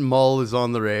that, Martin Mull is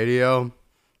on the radio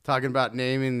talking about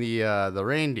naming the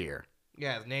reindeer.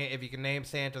 Yeah, if you can name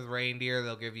Santa's reindeer,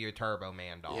 they'll give you a Turbo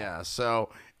Man doll. Yeah, so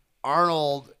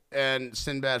Arnold and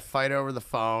Sinbad fight over the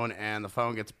phone, and the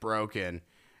phone gets broken.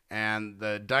 And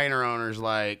the diner owner's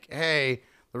like, hey,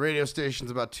 the radio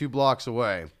station's about 2 blocks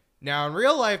away. Now, in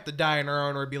real life, the diner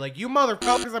owner would be like, you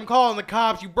motherfuckers, I'm calling the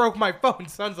cops. You broke my phone,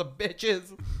 sons of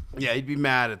bitches. Yeah, he'd be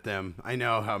mad at them. I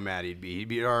know how mad he'd be. He'd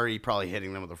be already probably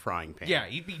hitting them with a frying pan. Yeah,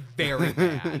 he'd be very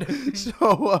mad.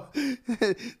 So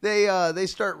they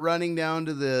start running down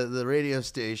to the radio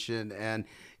station, and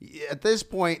at this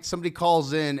point, somebody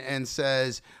calls in and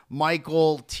says,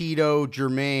 Michael, Tito,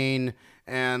 Jermaine,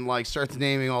 and like starts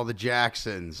naming all the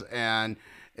Jacksons. And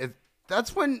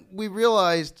that's when we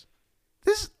realized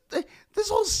this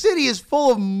whole city is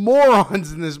full of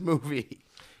morons in this movie.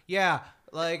 Yeah,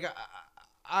 like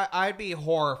I'd be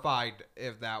horrified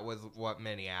if that was what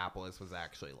Minneapolis was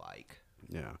actually like.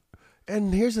 Yeah.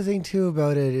 And here's the thing too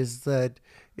about it is that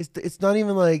it's not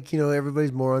even like,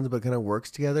 everybody's morons but kind of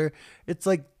works together. It's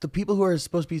like the people who are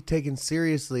supposed to be taken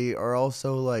seriously are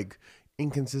also like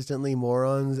inconsistently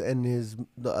morons, and his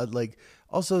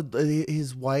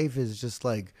wife is just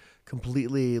like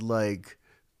completely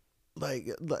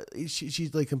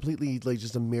she's like completely like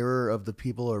just a mirror of the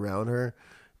people around her.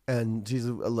 And she's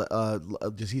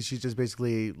just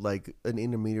basically like an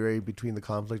intermediary between the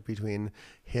conflict between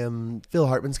him, Phil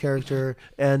Hartman's character,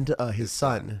 and his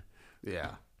son.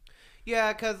 Yeah.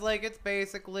 Yeah, because like it's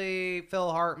basically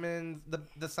Phil Hartman's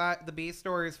the B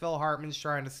story is Phil Hartman's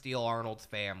trying to steal Arnold's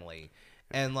family,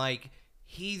 and like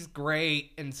he's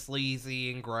great and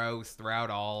sleazy and gross throughout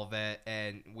all of it,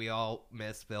 and we all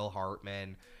miss Phil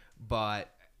Hartman, but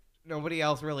nobody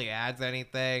else really adds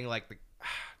anything. Like the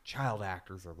child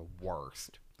actors are the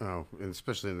worst. Oh,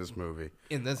 especially in this movie.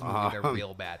 In this movie, they're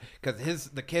real bad. Because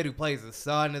the kid who plays his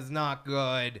son is not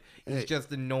good. He's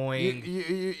just annoying.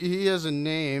 He has a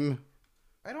name.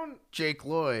 Jake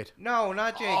Lloyd. No,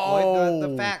 not Jake Lloyd.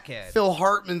 The fat kid. Phil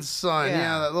Hartman's son.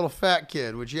 Yeah, that little fat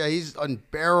kid. Which, he's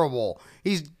unbearable.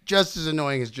 He's just as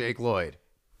annoying as Jake Lloyd.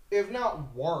 If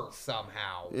not worse,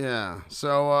 somehow. Yeah.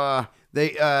 So,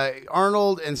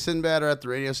 Arnold and Sinbad are at the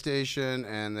radio station,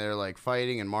 and they're, like,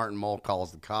 fighting, and Martin Mull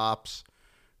calls the cops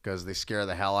because they scare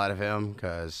the hell out of him.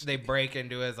 Because they break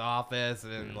into his office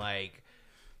and, like,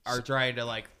 are trying to,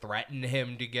 like, threaten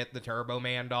him to get the Turbo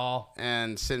Man doll.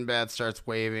 And Sinbad starts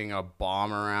waving a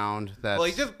bomb around. Well,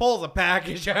 he just pulls a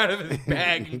package out of his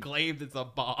bag and claims it's a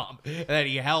bomb. And then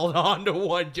he held on to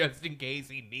one just in case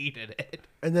he needed it.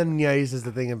 And then, he says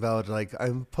the thing about, like,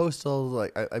 I'm postal,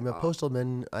 like, I'm a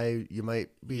postalman. You might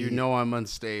be... I'm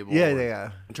unstable.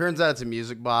 Yeah. It turns out it's a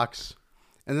music box.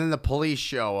 And then the police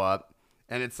show up.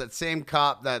 And it's that same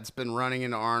cop that's been running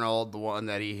into Arnold, the one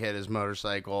that he hit his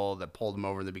motorcycle, that pulled him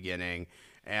over in the beginning.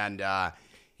 And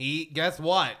guess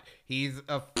what? He's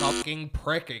a fucking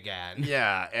prick again.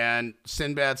 Yeah, and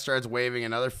Sinbad starts waving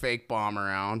another fake bomb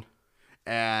around.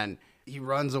 And he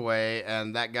runs away,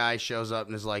 and that guy shows up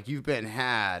and is like, you've been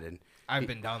had. And I've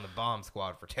been down the bomb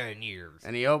squad for 10 years.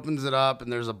 And he opens it up,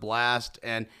 and there's a blast,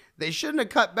 and they shouldn't have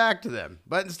cut back to them.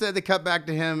 But instead, they cut back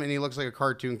to him, and he looks like a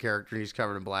cartoon character, and he's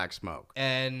covered in black smoke.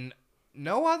 And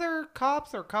no other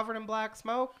cops are covered in black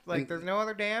smoke? Like, there's no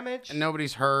other damage? And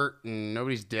nobody's hurt, and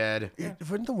nobody's dead.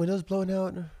 Weren't the windows blown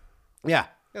out? Yeah.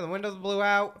 Yeah, the windows blew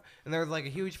out, and there was, like, a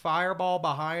huge fireball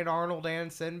behind Arnold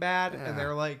and Sinbad, and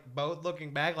they're, like, both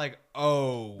looking back like,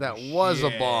 oh, that was a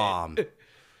bomb.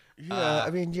 Yeah,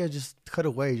 just cut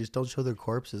away. Just don't show their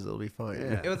corpses. It'll be fine.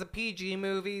 Yeah. It was a PG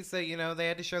movie, so, they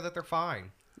had to show that they're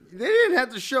fine. They didn't have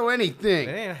to show anything.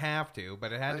 They didn't have to,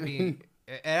 but it had to be...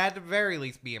 It had to very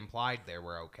least be implied they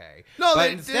were okay. No,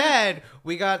 but instead,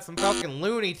 we got some fucking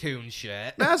Looney Tunes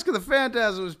shit. Mask of the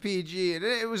Phantasm was PG, and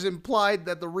it was implied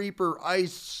that the Reaper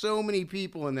iced so many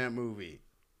people in that movie.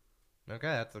 Okay,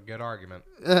 that's a good argument.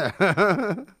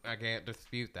 I can't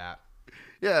dispute that.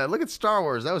 Yeah, look at Star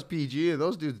Wars. That was PG, and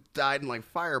those dudes died in, like,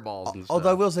 fireballs and stuff.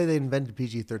 Although I will say they invented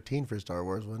PG-13 for Star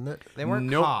Wars, wasn't it? They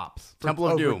weren't cops. Temple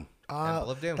of Doom.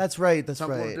 Temple of Doom. That's right.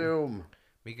 Temple of Doom.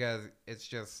 Because it's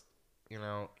just...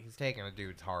 he's taking a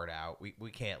dude's heart out.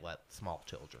 We can't let small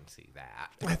children see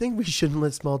that. I think we shouldn't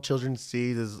let small children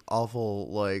see this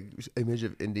awful, like, image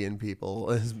of Indian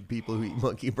people as people who eat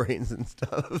monkey brains and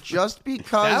stuff. Just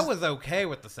because... That was okay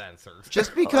with the censors.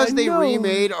 Just because they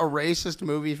remade a racist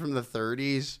movie from the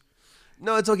 30s.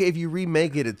 No, it's okay. If you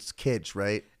remake it, it's kitsch,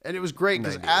 right? And it was great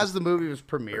because as the movie was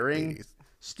premiering,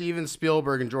 Steven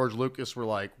Spielberg and George Lucas were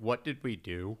like, what did we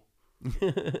do?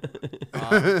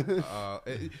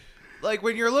 Like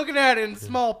when you're looking at it in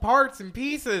small parts and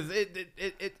pieces,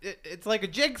 it's like a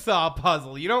jigsaw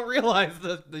puzzle. You don't realize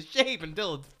the shape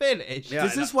until it's finished. Yeah,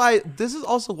 this is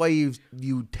also why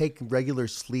you take regular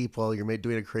sleep while you're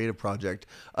doing a creative project.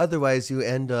 Otherwise, you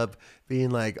end up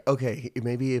being like, okay,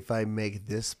 maybe if I make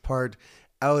this part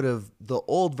out of the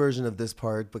old version of this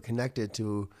part, but connect it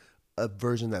to a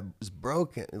version that is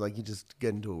broken, like you just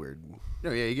get into a weird. No,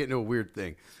 yeah, you get into a weird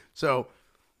thing. So.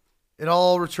 It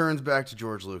all returns back to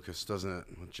George Lucas, doesn't it?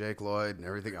 With Jake Lloyd and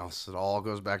everything else, it all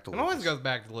goes back to Lucas. It always goes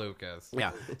back to Lucas.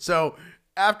 Yeah. So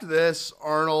after this,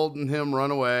 Arnold and him run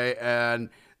away,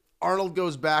 and Arnold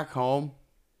goes back home,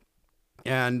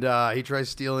 and he tries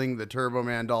stealing the Turbo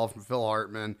Man doll from Phil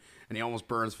Hartman, and he almost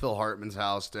burns Phil Hartman's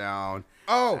house down.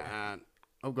 Oh,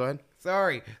 go ahead.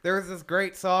 Sorry, there was this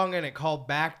great song in it called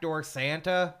 "Backdoor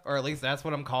Santa," or at least that's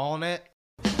what I'm calling it.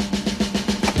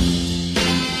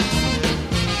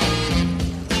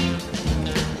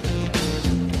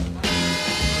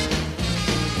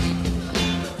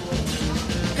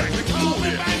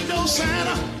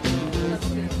 Santa,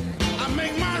 I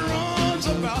make my runs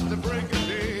about the break of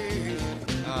day.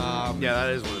 Yeah, that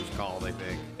is what it's called, I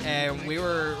think. And we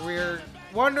were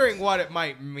wondering what it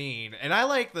might mean. And I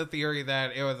like the theory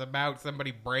that it was about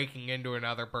somebody breaking into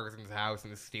another person's house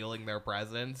and stealing their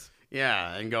presents.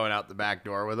 Yeah, and going out the back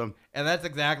door with them. And that's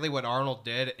exactly what Arnold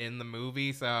did in the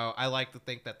movie, so I like to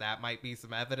think that might be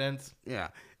some evidence. Yeah,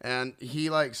 and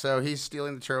he's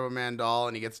stealing the Turbo Man doll,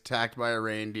 and he gets attacked by a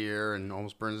reindeer and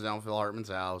almost burns down Phil Hartman's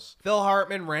house. Phil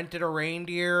Hartman rented a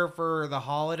reindeer for the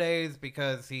holidays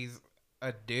because he's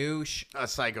a douche. A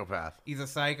psychopath. He's a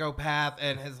psychopath,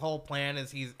 and his whole plan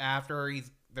is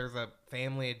there's a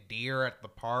family of deer at the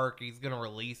park, he's going to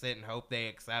release it and hope they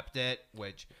accept it,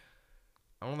 which...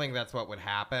 I don't think that's what would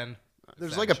happen.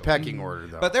 There's like a pecking order,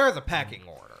 though. But there is a pecking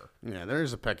order. Yeah, there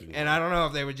is a pecking order. And I don't know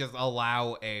if they would just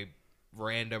allow a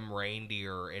random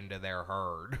reindeer into their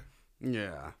herd.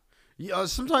 Yeah.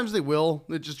 Sometimes they will.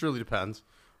 It just really depends.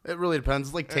 It really depends.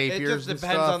 It's like tapirs. It just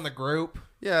depends on the group.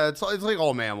 Yeah, it's like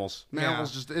all mammals. Mammals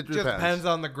it just depends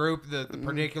on the group, the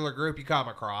particular group you come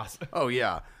across. Oh,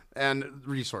 yeah. And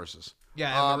resources.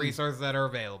 Yeah, and the resources that are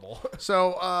available.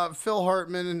 So Phil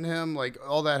Hartman and him, like,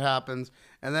 all that happens.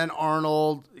 And then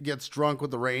Arnold gets drunk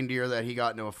with the reindeer that he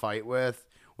got into a fight with,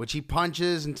 which he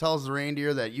punches and tells the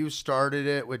reindeer that you started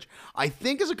it, which I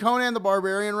think is a Conan the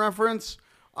Barbarian reference,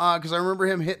 because I remember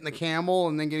him hitting the camel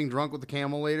and then getting drunk with the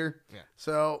camel later. Yeah.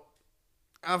 So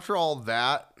after all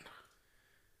that,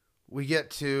 we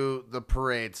get to the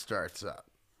parade starts up.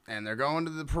 And they're going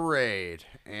to the parade,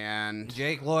 and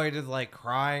Jake Lloyd is like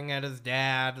crying at his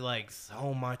dad like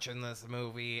so much in this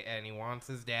movie, and he wants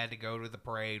his dad to go to the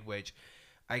parade, which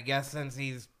I guess since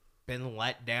he's been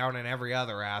let down in every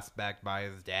other aspect by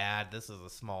his dad, this is a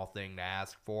small thing to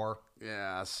ask for.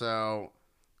 Yeah, so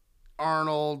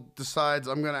Arnold decides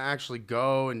I'm going to actually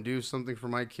go and do something for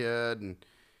my kid, and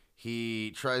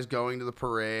he tries going to the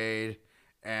parade.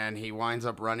 And he winds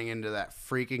up running into that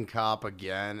freaking cop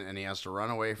again, and he has to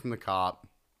run away from the cop.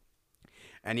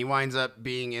 And he winds up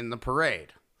being in the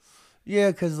parade. Yeah,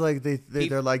 because like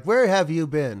they're like, where have you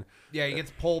been? Yeah, he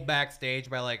gets pulled backstage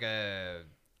by like a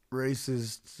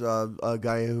racist a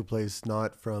guy who plays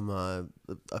Snot from a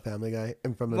Family Guy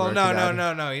and from no,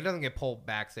 he doesn't get pulled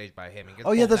backstage by him. He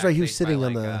gets that's right. He was sitting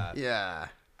on the yeah.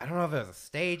 I don't know if it was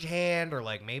a stagehand or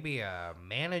like maybe a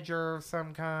manager of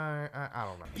some kind. I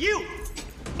don't know. You!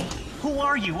 Who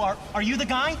are you? Are you the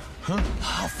guy? Huh?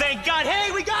 Oh, thank God.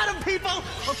 Hey, we got him, people!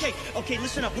 Okay,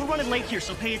 listen up. We're running late here,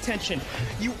 so pay attention.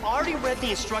 You already read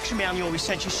the instruction manual we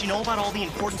sent you, so you know about all the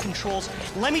important controls.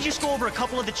 Let me just go over a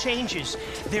couple of the changes.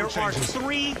 There are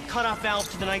 3 cutoff valves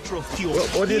to the nitro fuel.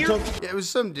 What are you talking? Yeah, it was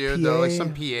some dude, though, like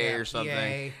some PA or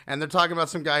something. PA. And they're talking about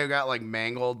some guy who got, like,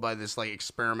 mangled by this, like,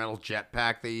 experimental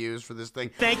jetpack they used for this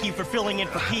thing. Thank you for filling in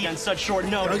for P on such short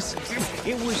notice.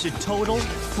 It was a total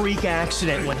freak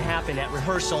accident what happened at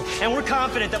rehearsal, and we're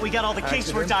confident that we got all the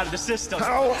kinks worked out of the system.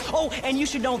 Oh, and you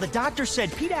should know, the doctor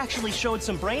said Pete actually showed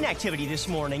some brain activity this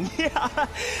morning. Yeah,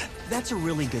 that's a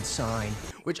really good sign.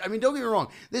 Which, I mean, don't get me wrong,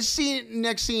 this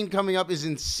next scene coming up is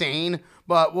insane,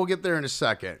 but we'll get there in a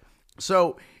second.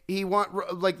 So,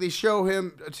 they show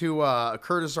him to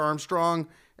Curtis Armstrong,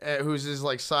 who's his,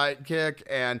 like, sidekick,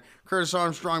 and Curtis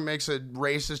Armstrong makes a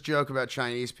racist joke about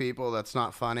Chinese people that's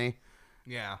not funny.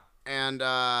 Yeah. And,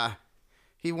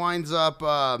 he winds up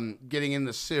getting in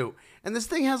the suit. And this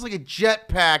thing has like a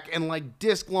jetpack and like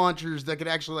disc launchers that could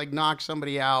actually like knock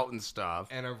somebody out and stuff.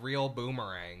 And a real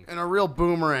boomerang. And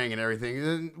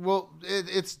everything. Well,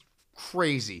 it's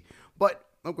crazy. But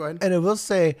Oh, go ahead. And I will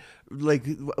say, like,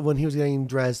 when he was getting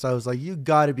dressed, I was like, you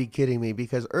got to be kidding me.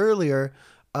 Because earlier,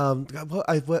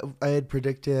 I had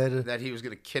predicted that he was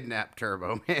going to kidnap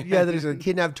Turbo Man. Yeah, that he's going to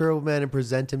kidnap Turbo Man and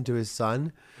present him to his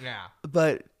son. Yeah.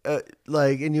 But,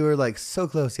 and you were like, so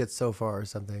close yet so far or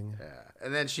something. Yeah.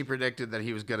 And then she predicted that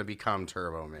he was going to become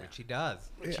Turbo Man. Which he does.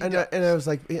 And I was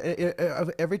like,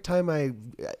 every time I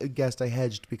guessed, I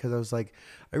hedged because I was like,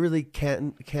 I really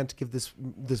can't give this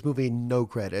movie no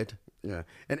credit. Yeah.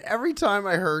 And every time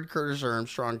I heard Curtis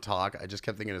Armstrong talk, I just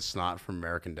kept thinking of Snot from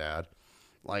American Dad.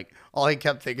 Like, all I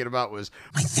kept thinking about was,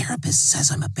 my therapist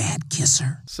says I'm a bad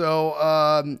kisser.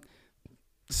 So,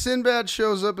 Sinbad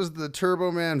shows up as the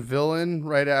Turbo Man villain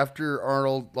right after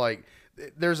Arnold, like,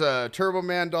 there's a Turbo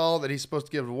Man doll that he's supposed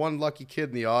to give to one lucky kid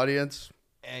in the audience.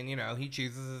 And, he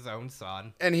chooses his own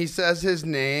son. And he says his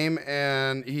name,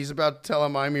 and he's about to tell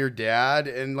him, I'm your dad.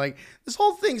 And, like, this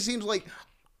whole thing seems like,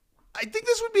 I think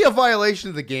this would be a violation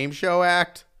of the Game Show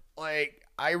Act. Like,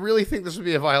 I really think this would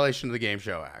be a violation of the Game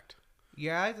Show Act.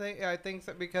 Yeah, I think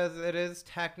so, because it is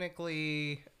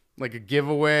technically... like a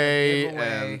giveaway.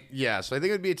 So I think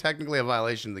it would be technically a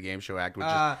violation of the Game Show Act. Which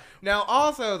is, now,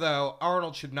 also, though,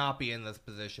 Arnold should not be in this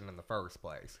position in the first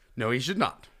place. No, he should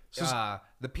not. So,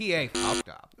 the PA fucked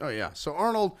up. Oh, yeah. So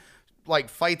Arnold, like,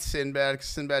 fights Sinbad because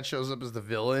Sinbad shows up as the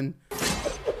villain.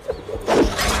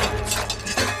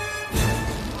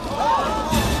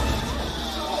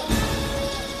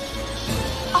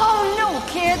 Oh, no,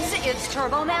 kids. It's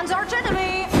Turbo Man's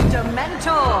archenemy,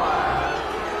 Dementor.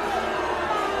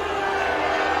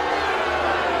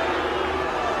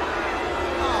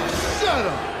 Shut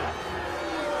up!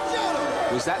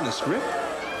 Was that in the script?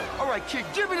 All right, kid,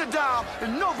 give me the doll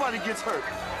and nobody gets hurt.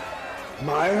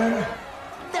 Myron?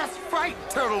 That's right,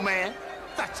 Turtle Man.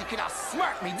 Thought you could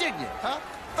outsmart me, didn't you, huh?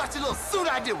 Thought your little suit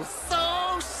idea was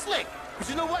so slick. But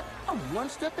you know what? I'm one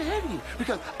step ahead of you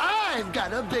because I've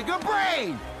got a bigger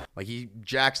brain. Like, he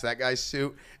jacks that guy's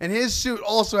suit. And his suit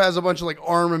also has a bunch of, like,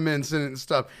 armaments in it and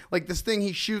stuff. Like, this thing,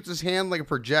 he shoots his hand like a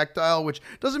projectile, which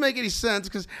doesn't make any sense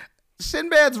because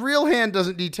Sinbad's real hand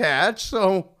doesn't detach,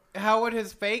 so... How would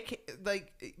his fake,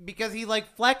 like, because he,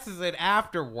 like, flexes it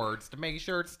afterwards to make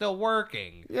sure it's still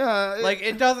working. Yeah. Like,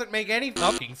 it doesn't make any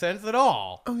fucking sense at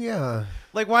all. Oh, yeah.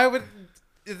 Like, why would...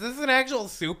 Is this an actual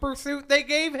super suit they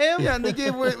gave him? Yeah, and they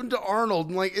gave it to Arnold.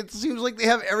 And, like, it seems like they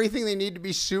have everything they need to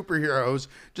be superheroes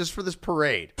just for this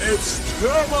parade. It's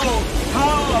Turbo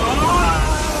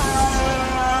Power!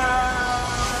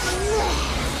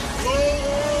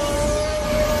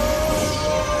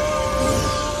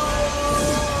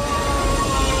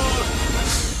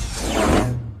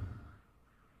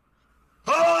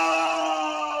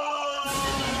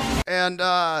 And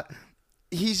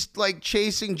he's like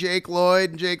chasing Jake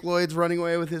Lloyd, and Jake Lloyd's running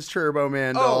away with his Turbo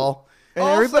Man doll. And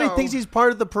everybody thinks he's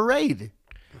part of the parade.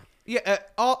 Yeah,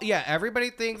 everybody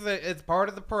thinks that it's part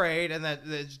of the parade and that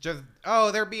it's just,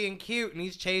 they're being cute and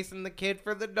he's chasing the kid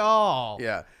for the doll.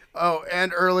 Yeah. Oh,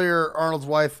 and earlier, Arnold's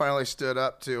wife finally stood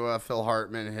up to Phil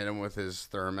Hartman and hit him with his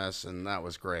thermos, and that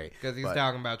was great. Because he's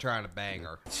talking about trying to bang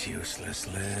her. It's useless,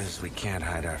 Liz. We can't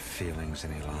hide our feelings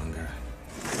any longer.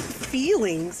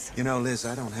 Feelings? You know, Liz,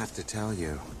 I don't have to tell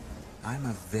you. I'm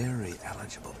a very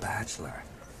eligible bachelor.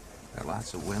 There are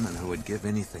lots of women who would give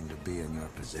anything to be in your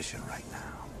position right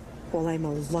now. Well, I'm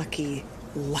a lucky,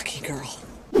 lucky girl.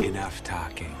 Enough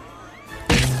talking.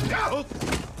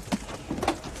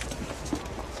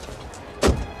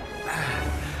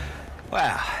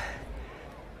 Well,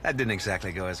 that didn't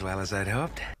exactly go as well as I'd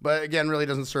hoped. But again, really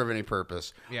doesn't serve any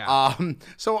purpose. Yeah.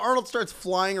 So Arnold starts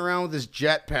flying around with his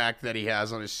jetpack that he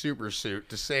has on his super suit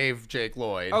to save Jake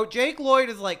Lloyd. Oh, Jake Lloyd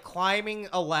is like climbing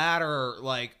a ladder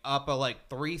like up a like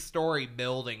 3-story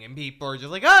building, and people are just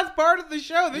like, "Oh, it's part of the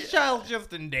show. This child's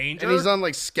just in danger." And he's on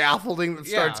like scaffolding that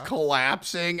starts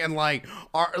collapsing, and like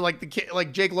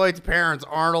Jake Lloyd's parents,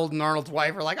 Arnold and Arnold's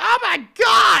wife, are like, "Oh my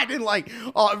god!" And like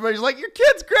everybody's like, "Your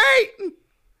kid's great."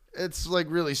 It's like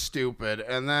really stupid.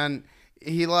 And then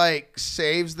he like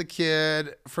saves the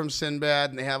kid from Sinbad,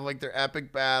 and they have like their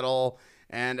epic battle.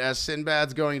 And as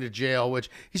Sinbad's going to jail, which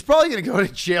he's probably going to go to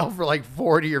jail for like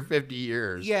 40 or 50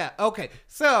 years. Yeah, okay.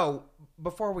 So,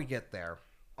 before we get there,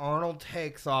 Arnold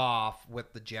takes off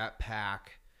with the jetpack,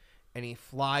 and he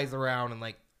flies around, and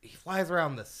like he flies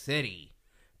around the city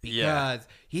because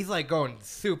he's like going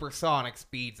supersonic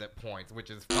speeds at points, which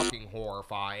is fucking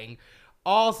horrifying.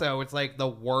 Also, it's like the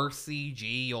worst CG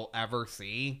you'll ever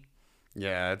see.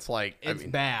 Yeah, it's like... It's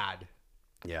bad.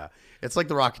 Yeah, it's like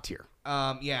The Rocketeer.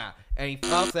 Yeah, and he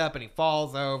fucks up and he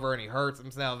falls over and he hurts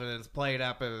himself, and it's played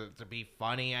up to be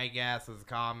funny, I guess, as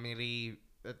comedy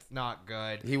it's not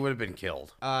good. He would have been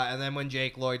killed. And then when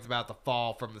Jake Lloyd's about to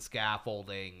fall from the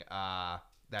scaffolding,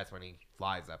 that's when he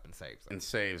flies up and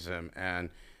saves him. And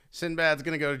Sinbad's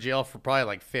going to go to jail for probably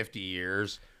like 50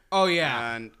 years. Oh,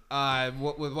 yeah. And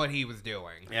with what he was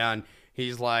doing. And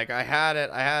he's like, I had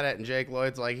it. And Jake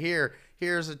Lloyd's like,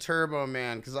 here's a Turbo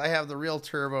Man, because I have the real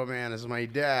Turbo Man as my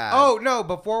dad. Oh, no,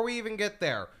 before we even get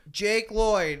there, Jake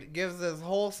Lloyd gives this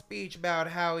whole speech about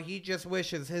how he just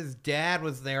wishes his dad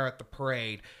was there at the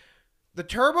parade. The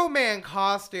Turbo Man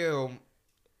costume,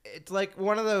 it's like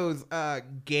one of those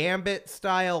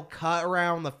Gambit-style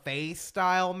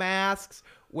cut-around-the-face-style masks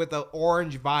with an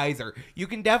orange visor. You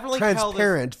can definitely tell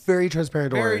this... Very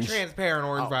transparent orange. Very transparent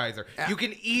orange visor. You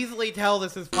can easily tell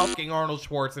this is fucking Arnold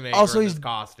Schwarzenegger in this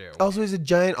costume. Also, he's a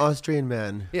giant Austrian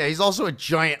man. Yeah, he's also a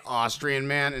giant Austrian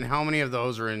man, and how many of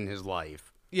those are in his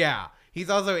life? Yeah, he's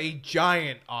also a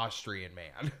giant Austrian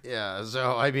man. Yeah,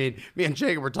 so, I mean, me and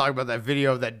Jacob were talking about that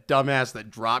video of that dumbass that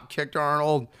drop-kicked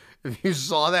Arnold. If you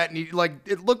saw that, and it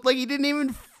looked like he didn't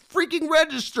even freaking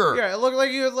register. Yeah, it looked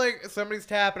like he was like, somebody's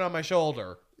tapping on my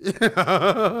shoulder.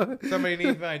 Somebody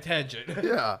needs my attention.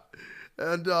 Yeah.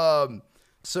 And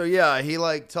so yeah, he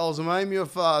like tells him, I'm your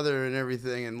father and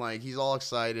everything, and like he's all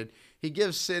excited. He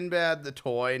gives Sinbad the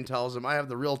toy and tells him, I have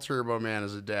the real Turbo Man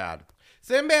as a dad.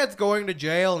 Sinbad's going to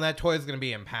jail and that toy is going to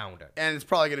be impounded. And it's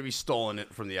probably going to be stolen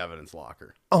from the evidence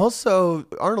locker. Also,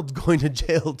 Arnold's going to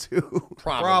jail too.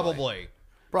 Probably.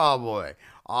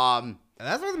 And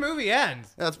that's where the movie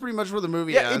ends. That's pretty much where the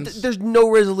movie ends. There's no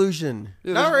resolution.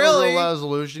 Yeah, Not there's really. No real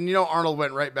resolution. You know, Arnold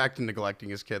went right back to neglecting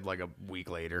his kid like a week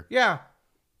later. Yeah.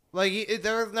 Like,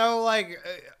 there was no,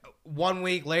 1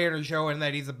 week later showing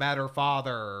that he's a better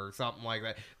father or something like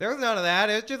that. There was none of that.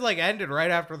 It just, ended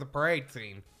right after the parade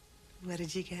scene. What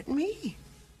did you get me?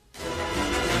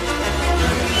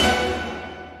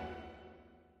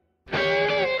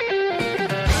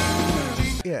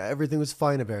 Yeah, everything was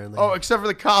fine apparently. Oh, except for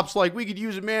the cops, like, we could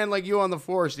use a man like you on the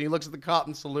force. And he looks at the cop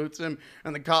and salutes him,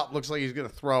 and the cop looks like he's going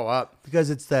to throw up.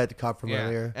 Because it's that cop from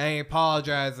earlier. And he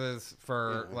apologizes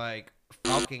for,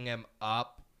 fucking him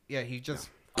up. Yeah, he just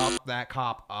upped that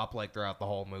cop up, throughout the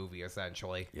whole movie,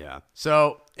 essentially. Yeah.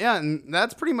 So, yeah, and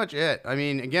that's pretty much it. I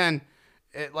mean, again,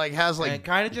 it, has, And it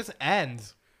kind of just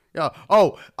ends. Yeah.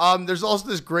 Oh, there's also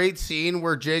this great scene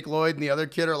where Jake Lloyd and the other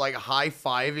kid are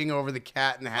high-fiving over the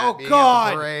Cat in the Hat being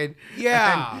at the parade.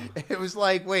 Yeah. And it was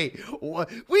like, wait,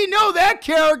 we know that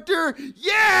character.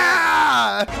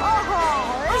 Yeah.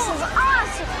 Oh, this is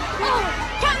awesome. Oh,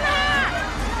 Cat in the Hat.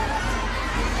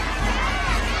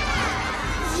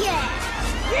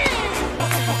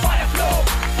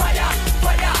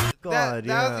 God,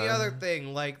 that was the other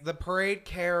thing. The parade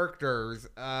characters,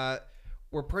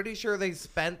 we're pretty sure they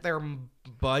spent their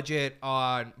budget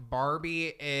on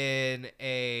Barbie in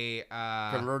a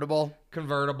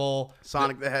convertible,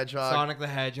 Sonic the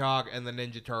Hedgehog, and the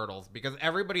Ninja Turtles, because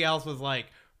everybody else was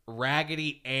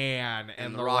Raggedy Ann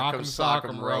and the Rock'em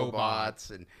Sock'em Robots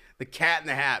and the Cat in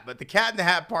the Hat. But the Cat in the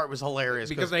Hat part was hilarious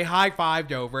because they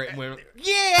high-fived over it and went,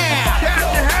 yeah! Cat in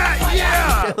the Hat,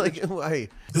 yeah! Why?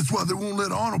 That's why they won't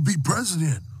let Arnold be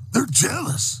president. They're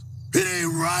jealous. It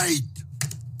ain't right.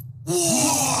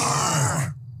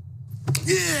 War!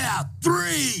 Yeah!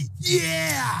 3!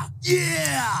 Yeah!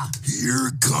 Yeah!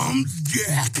 Here comes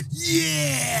Jack!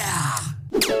 Yeah!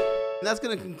 And that's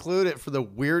going to conclude it for the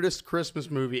weirdest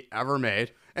Christmas movie ever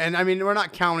made. And, I mean, we're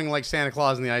not counting, Santa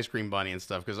Claus and the Ice Cream Bunny and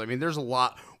stuff, because, I mean, there's a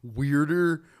lot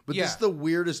weirder, but this is the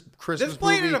weirdest Christmas movie. This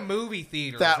played in a movie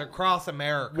theater across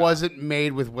America. Wasn't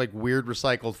made with, weird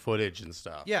recycled footage and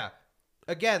stuff. Yeah.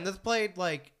 Again, this played,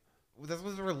 this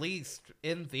was released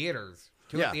in theaters.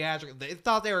 Theatrical. They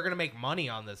thought they were going to make money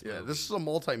on this movie. Yeah, this is a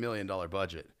multi-million-dollar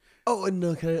budget. Oh,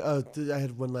 no, I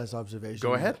had one last observation.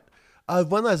 Go ahead.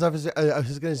 One last observation. I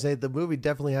was going to say the movie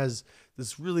definitely has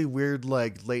this really weird,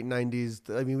 late 90s.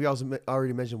 I mean, we also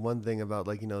already mentioned one thing about,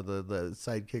 the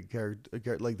sidekick character.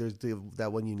 There's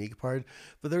that one unique part.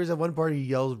 But there was that one part he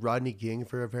yells Rodney King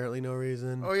for apparently no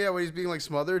reason. Oh, yeah, when he's being,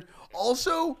 smothered.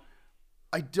 Also,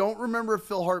 I don't remember if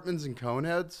Phil Hartman's in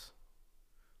Coneheads.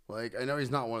 I know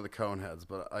he's not one of the Coneheads,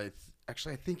 but I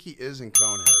think he is in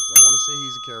Coneheads. I want to say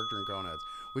he's a character in Coneheads,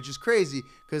 which is crazy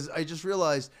because I just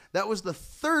realized that was the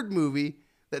third movie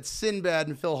that Sinbad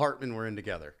and Phil Hartman were in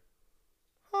together.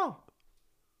 Oh,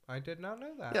 I did not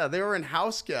know that. Yeah, they were in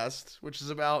House Guest, which is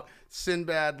about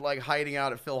Sinbad hiding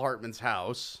out at Phil Hartman's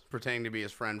house, pretending to be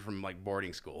his friend from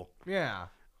boarding school. Yeah.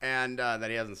 And that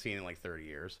he hasn't seen in 30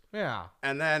 years. Yeah.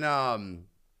 And then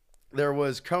there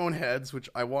was Coneheads, which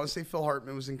I want to say Phil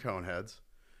Hartman was in Coneheads.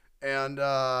 And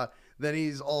then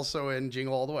he's also in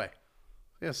Jingle All the Way.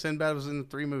 Yeah, Sinbad was in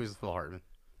 3 movies with Phil Hartman.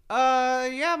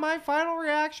 Yeah, my final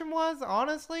reaction was,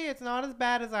 honestly, it's not as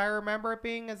bad as I remember it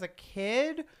being as a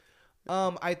kid.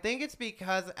 I think it's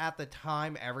because at the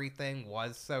time everything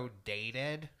was so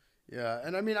dated. Yeah,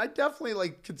 and I mean, I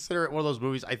definitely consider it one of those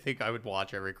movies I think I would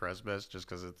watch every Christmas just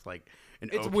because it's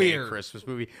It's okay weird Christmas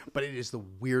movie, but it is the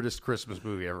weirdest Christmas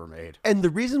movie ever made. And the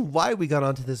reason why we got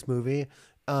onto this movie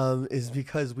is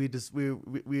because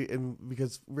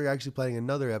because we're actually planning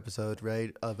another episode,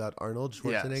 right, about Arnold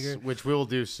Schwarzenegger, Yes, which we'll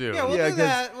do soon. Yeah, we'll do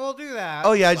that. We'll do that.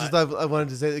 Oh yeah, I just thought I wanted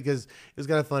to say it because it was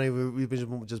kind of funny. We've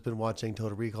just been watching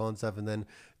Total Recall and stuff, and then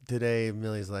today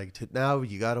Millie's like, now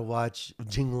you got to watch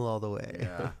Jingle All the Way.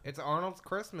 Yeah, it's Arnold's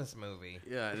Christmas movie.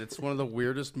 Yeah, and it's one of the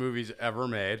weirdest movies ever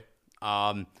made.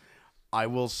 I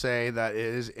will say that it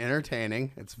is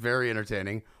entertaining. It's very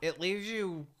entertaining. It leaves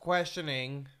you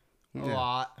questioning a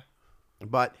lot.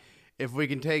 But if we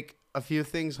can take a few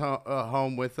things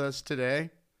home with us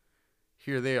today,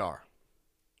 here they are.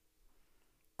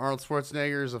 Arnold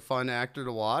Schwarzenegger is a fun actor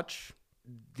to watch.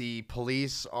 The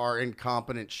police are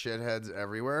incompetent shitheads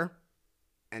everywhere.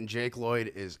 And Jake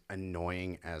Lloyd is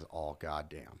annoying as all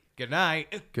goddamn. Good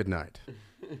night. Good night.